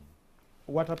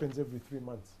 what happens every 3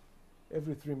 months?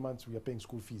 Every 3 months we are paying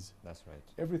school fees. That's right.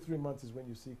 Every 3 months is when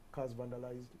you see cars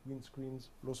vandalized, windscreens,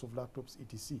 loss of laptops,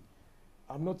 etc.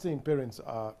 I'm not saying parents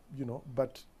are, you know,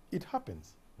 but it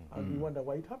happens. And we wonder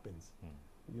why it happens,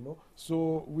 you know.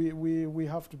 So we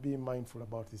have to be mindful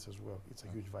about this as well. It's a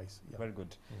huge vice. Yeah. Very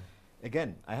good.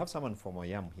 Again, I have someone from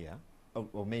Oyam here,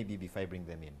 or maybe before I bring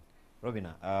them in.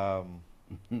 Robina,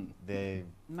 they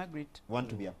Margaret. want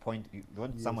to be appointed, you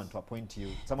want Yes. someone to appoint you,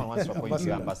 someone wants to appoint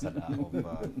you ambassador of,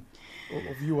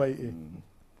 Of UIA.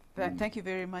 Thank you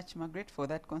very much, Margaret, for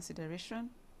that consideration.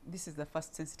 This is the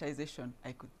first sensitization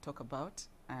I could talk about.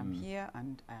 I am here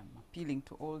and I am appealing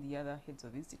to all the other heads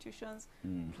of institutions.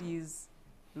 Please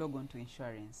log on to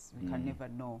insurance. We can never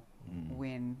know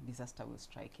when disaster will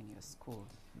strike in your school.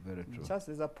 Very true. Just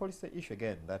there's a policy issue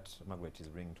again that Margaret is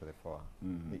bringing to the fore.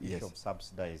 The issue Yes. of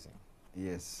subsidizing,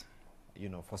 Yes. you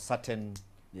know, for certain,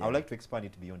 Yeah. I would like to expand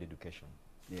it beyond education.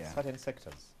 Yeah. Certain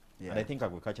sectors. Yeah. And I think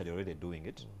agriculture, they're already doing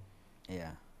it.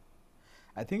 Yeah.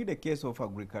 I think the case of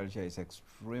agriculture is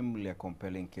extremely a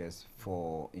compelling case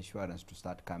for insurance to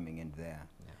start coming in there.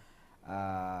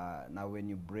 Now when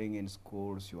you bring in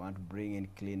schools, you want to bring in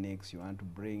clinics, you want to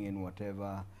bring in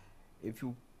whatever, if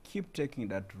you keep taking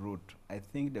that route, I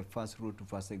think the first route to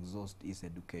first exhaust is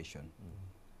education.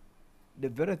 The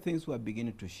very things we are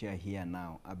beginning to share here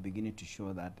now are beginning to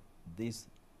show that this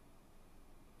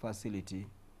facility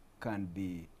can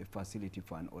be a facility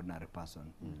for an ordinary person,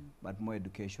 but more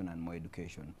education and more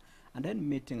education. And then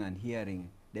meeting and hearing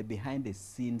the behind the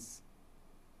scenes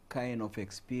kind of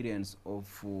experience of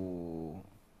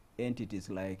entities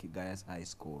like Gaia's High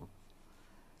School,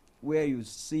 where you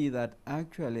see that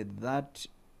actually that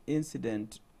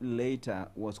incident later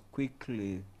was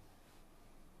quickly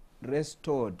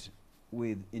restored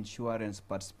with insurance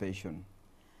participation.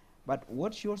 But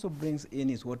what she also brings in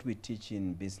is what we teach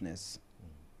in business.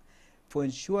 For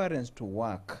insurance to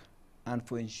work and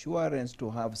for insurance to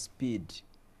have speed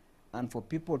and for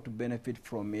people to benefit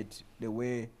from it the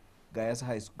way Gaia's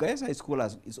High School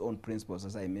has its own principles,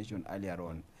 as I mentioned earlier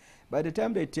on. By the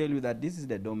time they tell you that this is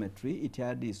the dormitory, it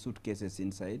had these suitcases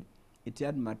inside, it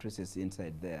had mattresses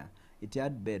inside there, it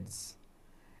had beds.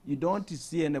 You don't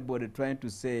see anybody trying to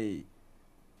say,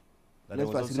 That let's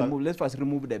was first, also- remove, let's first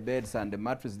remove the beds and the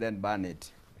mattress, then burn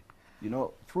it. You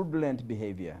know, fraudulent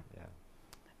behavior. Yeah.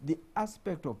 The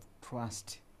aspect of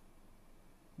trust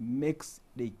makes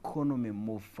the economy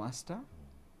move faster,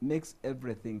 makes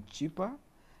everything cheaper,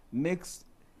 makes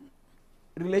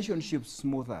relationships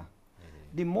smoother.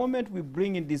 The moment we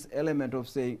bring in this element of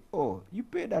saying, oh, you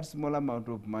pay that small amount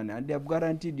of money and they have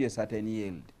guaranteed you a certain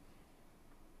yield.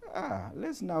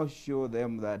 Let's now show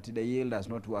them that the yield has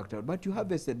not worked out, but you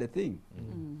harvested the thing.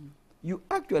 You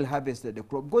actually harvested the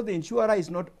crop because the insurer is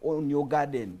not on your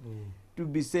garden to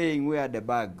be saying where are the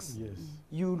bags. Yes.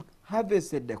 You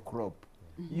harvested the crop.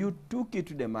 You took it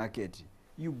to the market.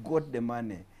 You got the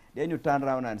money. Then you turn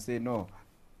around and say, no,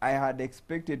 I had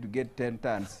expected to get 10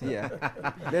 tons here.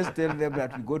 Let's tell them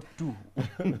that we got 2.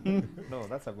 No,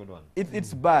 that's a good one.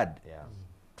 It's bad. Yeah.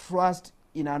 Trust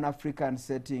in an African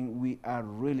setting, we are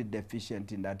really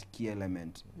deficient in that key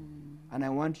element. And I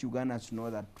want Ugandans to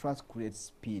know that trust creates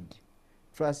speed.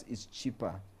 Trust is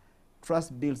cheaper.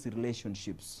 Trust builds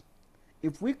relationships.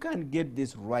 If we can get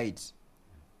this right,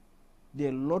 there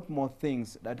are a lot more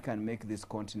things that can make this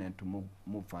continent to move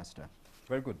faster.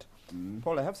 Very good.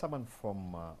 Paul, I have someone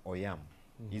from Oyam.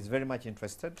 He's very much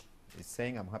interested. He's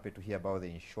saying, I'm happy to hear about the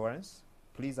insurance.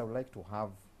 Please, I would like to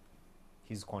have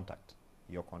his contact,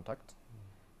 your contact.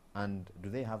 And do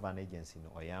they have an agency in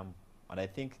Oyam? And I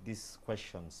think this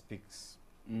question speaks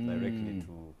directly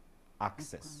to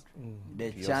access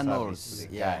The to your channels, service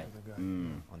to the yeah. guy The guy.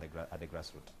 on the at the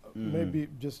grassroots. Maybe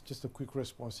just a quick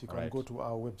response. You can Right. go to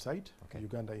our website, Okay.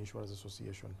 Uganda Insurance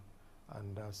Association,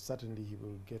 and certainly he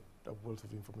will get a wealth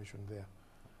of information there.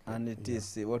 And it Yeah.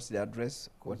 is, what's the address?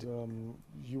 What?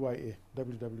 UIA,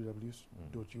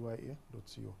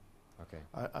 www.uia.co. Okay.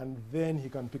 And then he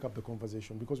can pick up the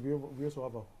conversation because we also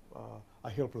have a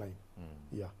helpline.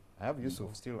 Yeah. I have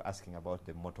Yusuf still asking about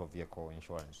the motor vehicle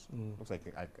insurance. Looks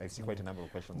like I see quite a number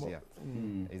of questions here.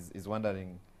 Is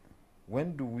wondering,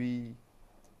 when do we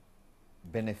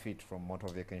benefit from motor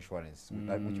vehicle insurance,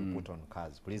 which you put on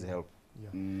cars? Please help. Yeah.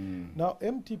 Now,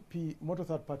 MTP, motor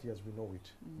third party as we know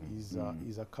it, is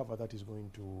a cover that is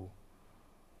going to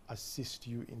assist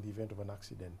you in the event of an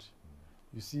accident.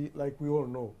 You see, like we all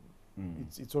know,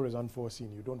 it's always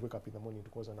unforeseen. You don't wake up in the morning to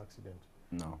cause an accident.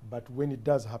 No. But when it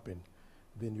does happen,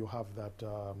 then you have that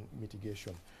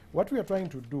mitigation. What we are trying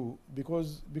to do,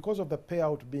 because of the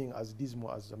payout being as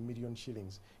dismal as £1 million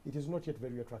shillings, it is not yet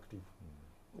very attractive.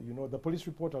 You know, the police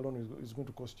report alone is going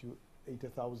to cost you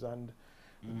 80,000.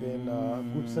 Then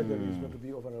good surgery is going to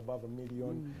be over and above £1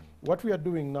 million. What we are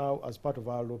doing now as part of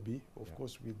our lobby, of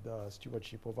course with the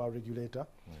stewardship of our regulator,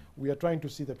 we are trying to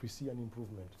see that we see an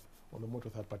improvement on the Motor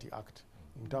Third Party Act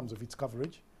in terms of its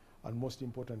coverage and most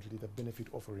importantly the benefit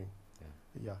offering.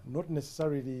 Yeah, not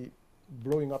necessarily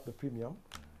blowing up the premium,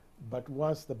 but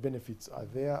once the benefits are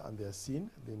there and they are seen,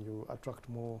 then you attract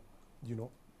more, you know,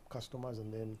 customers,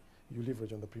 and then you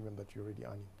leverage on the premium that you're already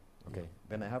earning. Okay,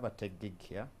 then I have a tech geek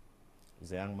here.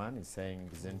 He's a young man. He's saying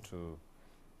he's into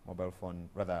mobile phone,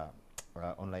 rather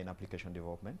online application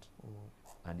development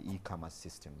and e-commerce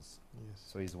systems. Yes.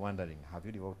 So he's wondering, have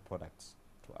you developed products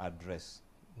to address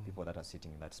people that are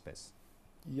sitting in that space?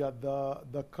 Yeah,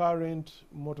 the current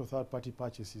Motor Third Party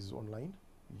purchase is online.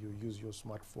 You use your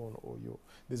smartphone or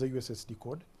there's a USSD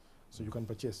code, so you can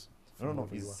purchase. No, wherever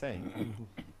he's you are. saying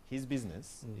his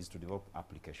business is to develop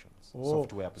applications,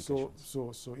 software applications.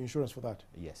 So insurance for that?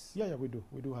 Yes. Yeah, we do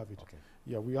have it. Okay.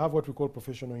 Yeah, we have what we call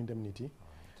professional indemnity.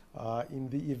 In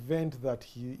the event that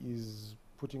he is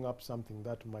putting up something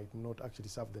that might not actually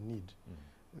serve the need,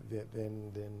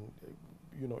 then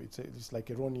you know, it's like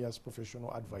erroneous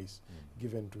professional advice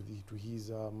given to the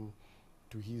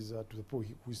pro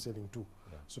who is selling to.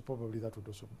 Yeah. So probably that would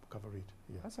also cover it.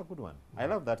 Yeah. That's a good one. I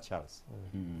love that, Charles.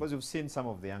 Because you've seen some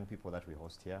of the young people that we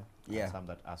host here, and some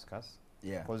that ask us.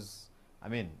 Yeah. Because, I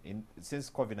mean, since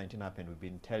COVID-19 happened, we've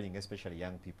been telling especially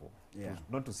young people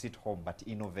not to sit home, but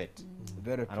innovate.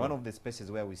 Very And one of the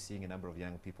spaces where we're seeing a number of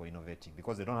young people innovating,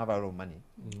 because they don't have a lot of money,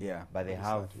 Yeah. but they That is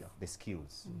have that, yeah. the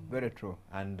skills. Very true.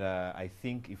 And I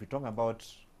think if we talk about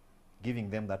giving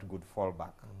them that good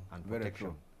fallback and Very protection,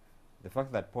 true. the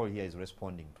fact that Paul here is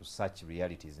responding to such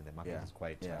realities in the market is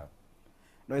quite...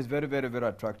 No, it's very, very, very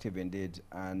attractive indeed.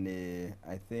 And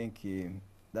I think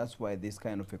that's why this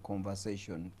kind of a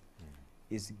conversation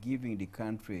is giving the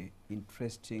country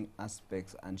interesting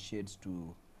aspects and shades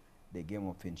to the game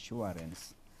of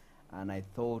insurance. And I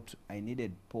thought I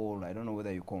needed Paul, I don't know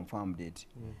whether you confirmed it,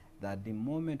 that the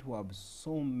moment we have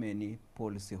so many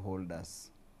policy holders,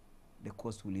 the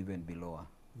cost will even be lower.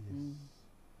 Yes.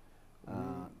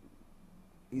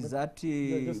 Is But that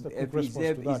just a quick response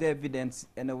to is that. evidence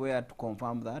anywhere to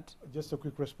confirm that? Just a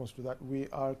quick response to that. We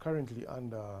are currently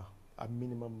under a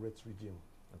minimum rates regime,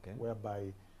 Okay.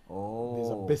 whereby Oh, there's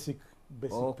a basic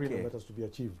Okay. premium that has to be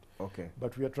achieved. okay.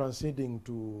 But we are transiting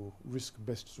to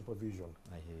risk-based supervision,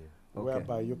 I hear you. Okay.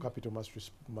 whereby your capital must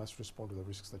respond to the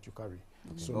risks that you carry.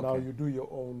 So Okay. now you do your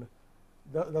own.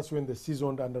 That's when the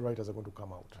seasoned underwriters are going to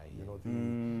come out. I You hear know,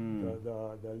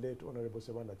 Mm. the late Honorable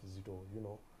Sebanda Kizito, you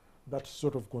know, that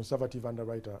sort of conservative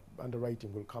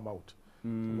underwriting will come out,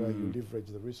 where you Mm. leverage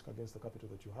the risk against the capital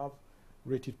that you have,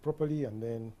 rate it properly, and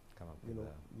then, Come up you with know,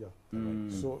 the- yeah.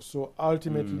 Mm. So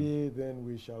ultimately, then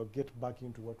we shall get back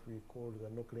into what we call the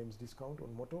no claims discount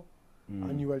on motor. Mm.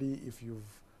 Annually, if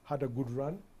you've had a good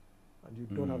run and you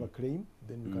don't have a claim,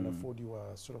 then we can Mm. afford you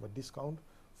a sort of a discount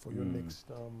for your Mm. next.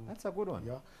 That's a good one.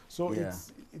 Yeah. So Yeah.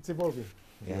 it's evolving.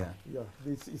 Yeah. Yeah.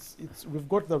 It's we've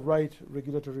got the right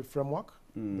regulatory framework,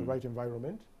 the Mm. right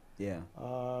environment. Yeah.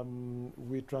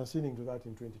 We're transitioning to that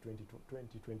in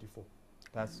 2024.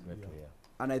 That's great Yeah. to hear.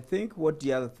 And I think what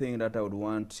the other thing that I would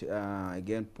want,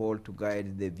 again, Paul, to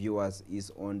guide the viewers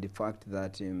is on the fact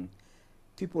that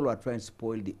people are trying to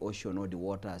spoil the ocean or the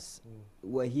waters.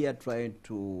 We're here trying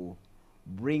to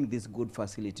bring this good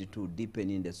facility to deepen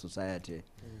in the society.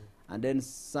 And then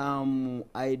some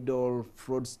idle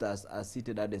fraudsters are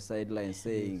seated at the sideline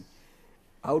saying,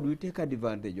 how do we take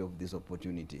advantage of this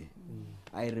opportunity?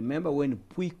 I remember when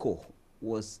Puico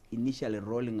was initially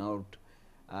rolling out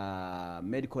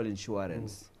medical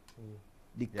insurance,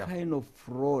 the Yeah. kind of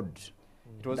fraud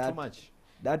It was too that much.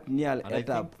 that nearly And I ate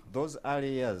think up. those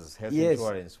early years, health Yes.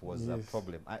 insurance was a Yes.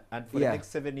 problem. And for Yeah. the next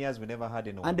 7 years, we never had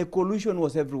anyone. And the collusion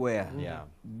was everywhere. Yeah.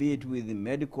 Be it with the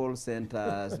medical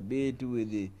centers, be it with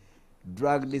the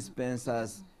drug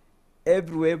dispensers.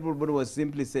 Everywhere, everybody was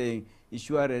simply saying,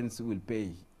 insurance will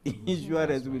pay.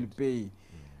 Insurance will pay.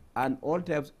 And all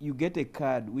times, you get a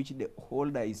card which the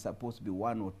holder is supposed to be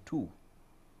 1 or 2.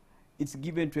 It's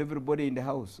given to everybody in the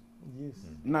house. Yes.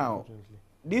 Now, Definitely.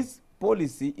 this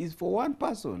policy is for one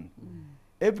person.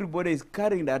 Everybody is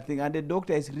carrying that thing, and the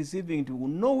doctor is receiving to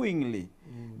knowingly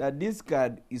that this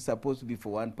card is supposed to be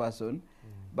for one person,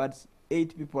 but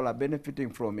 8 people are benefiting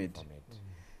from it. From it.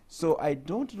 So I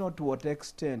don't know to what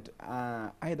extent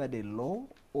either the law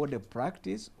or the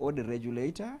practice or the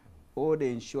regulator or the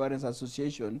insurance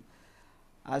association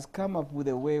has come up with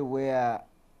a way where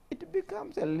it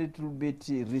becomes a little bit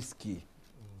risky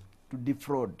to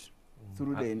defraud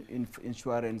through the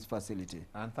insurance facility.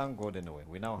 And thank God anyway,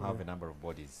 we now have a number of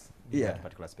bodies in Yeah. that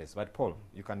particular space. But Paul,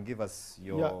 you can give us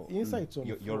your Yeah, insights on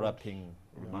your fraud. wrapping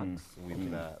remarks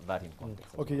with that in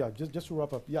context. as Okay, well. yeah, just to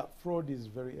wrap up. Yeah, fraud is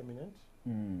very eminent.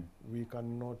 Mm. We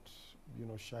cannot,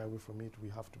 shy away from it. We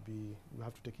have to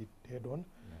take it head on.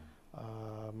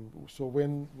 So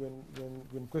when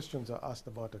questions are asked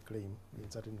about a claim, then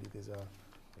certainly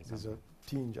there's a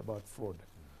tinge about fraud.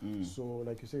 Mm. So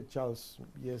like you said, Charles,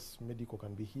 yes, medical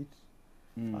can be hit,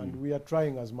 Mm. and we are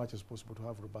trying as much as possible to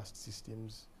have robust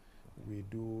systems. We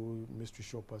do mystery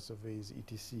shopper surveys,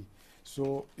 etc.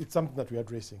 So it's something that we are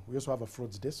addressing. We also have a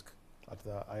frauds desk at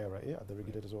the IRA, at the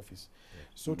regulator's office.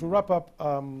 So to wrap up,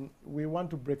 we want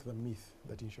to break the myth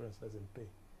that insurance doesn't pay.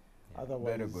 Yeah.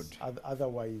 Otherwise, Very good.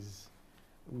 Otherwise,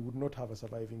 we would not have a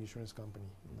surviving insurance company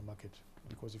in the market,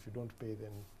 because if you don't pay,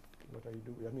 then what are you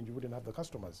doing? I mean, you wouldn't have the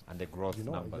customers. And the growth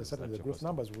numbers. Certainly that the you're growth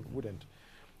numbers wouldn't.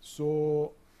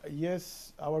 So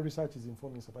yes, our research is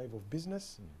informing survival of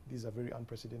business. These are very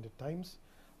unprecedented times.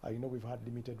 We've had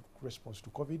limited response to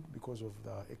COVID because of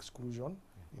the exclusion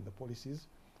in the policies,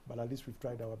 but at least we've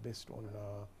tried our best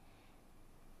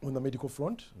on the medical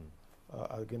front,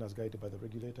 again as guided by the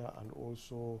regulator, and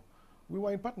also we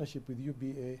were in partnership with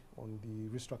UBA on the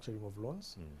restructuring of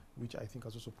loans, which I think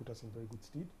has also put us in very good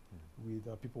stead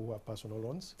with people who have personal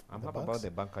loans. I'm the happy banks. about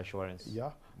the bank assurance. Yeah,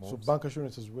 so moves. bank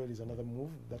assurance as well is another move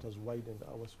that has widened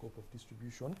our scope of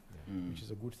distribution, which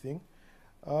is a good thing.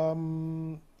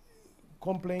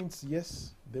 Complaints,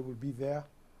 yes, they will be there.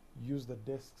 Use the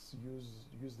desks,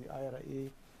 use the IRA,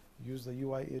 use the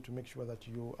UIA to make sure that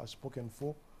you are spoken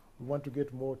for. We want to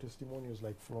get more testimonials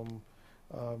like from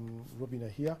Robina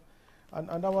here. And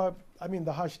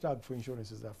the hashtag for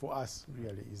insurance is that for us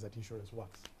really is that insurance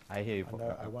works. I hear you, And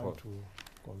Paul. I want to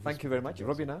convince Thank you very people much. to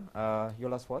do so. Robina, your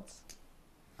last words?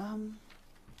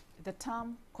 The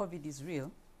term COVID is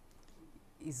real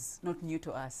is not new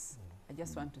to us. I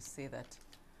just want to say that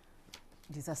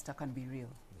disaster can be real.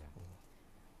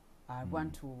 I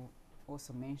want to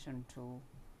also mention to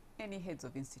any heads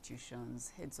of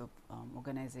institutions, heads of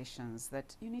organizations,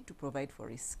 that you need to provide for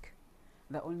risk.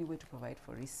 The only way to provide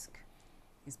for risk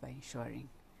is by insuring.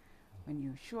 When you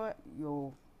insure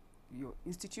your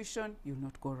institution, you'll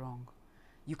not go wrong.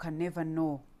 You can never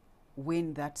know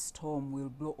when that storm will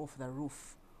blow off the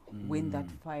roof, when that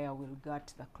fire will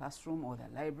gut the classroom or the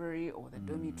library or the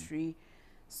dormitory.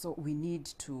 So we need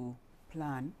to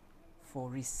plan for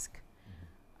risk.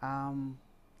 I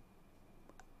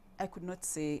could not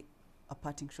say a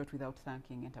parting shot without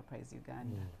thanking Enterprise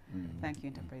Uganda. Thank you,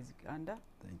 Enterprise Uganda,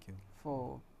 Thank you.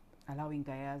 for allowing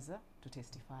Gayaza to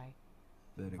testify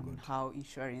Very on good. how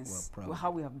insurance, We're proud.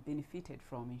 how we have benefited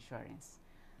from insurance.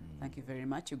 Thank you very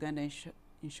much. Uganda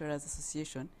Insurers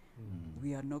Association,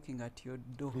 we are knocking at your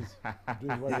door.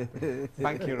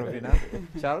 Thank you, Robina.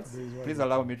 Charles, please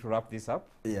allow me to wrap this up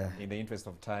Yeah. in the interest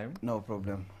of time. No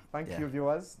problem. Thank Yeah. you,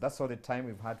 viewers. That's all the time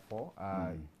we've had for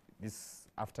this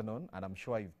afternoon, and I'm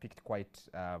sure you've picked quite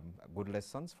good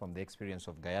lessons from the experience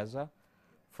of Gayaza,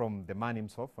 from the man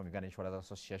himself, from Uganda Insurers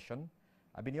Association.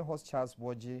 I've been your host, Charles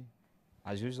Boji,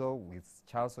 as usual, with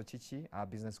Charles Ochichi, our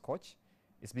business coach.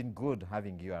 It's been good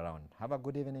having you around. Have a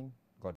good evening.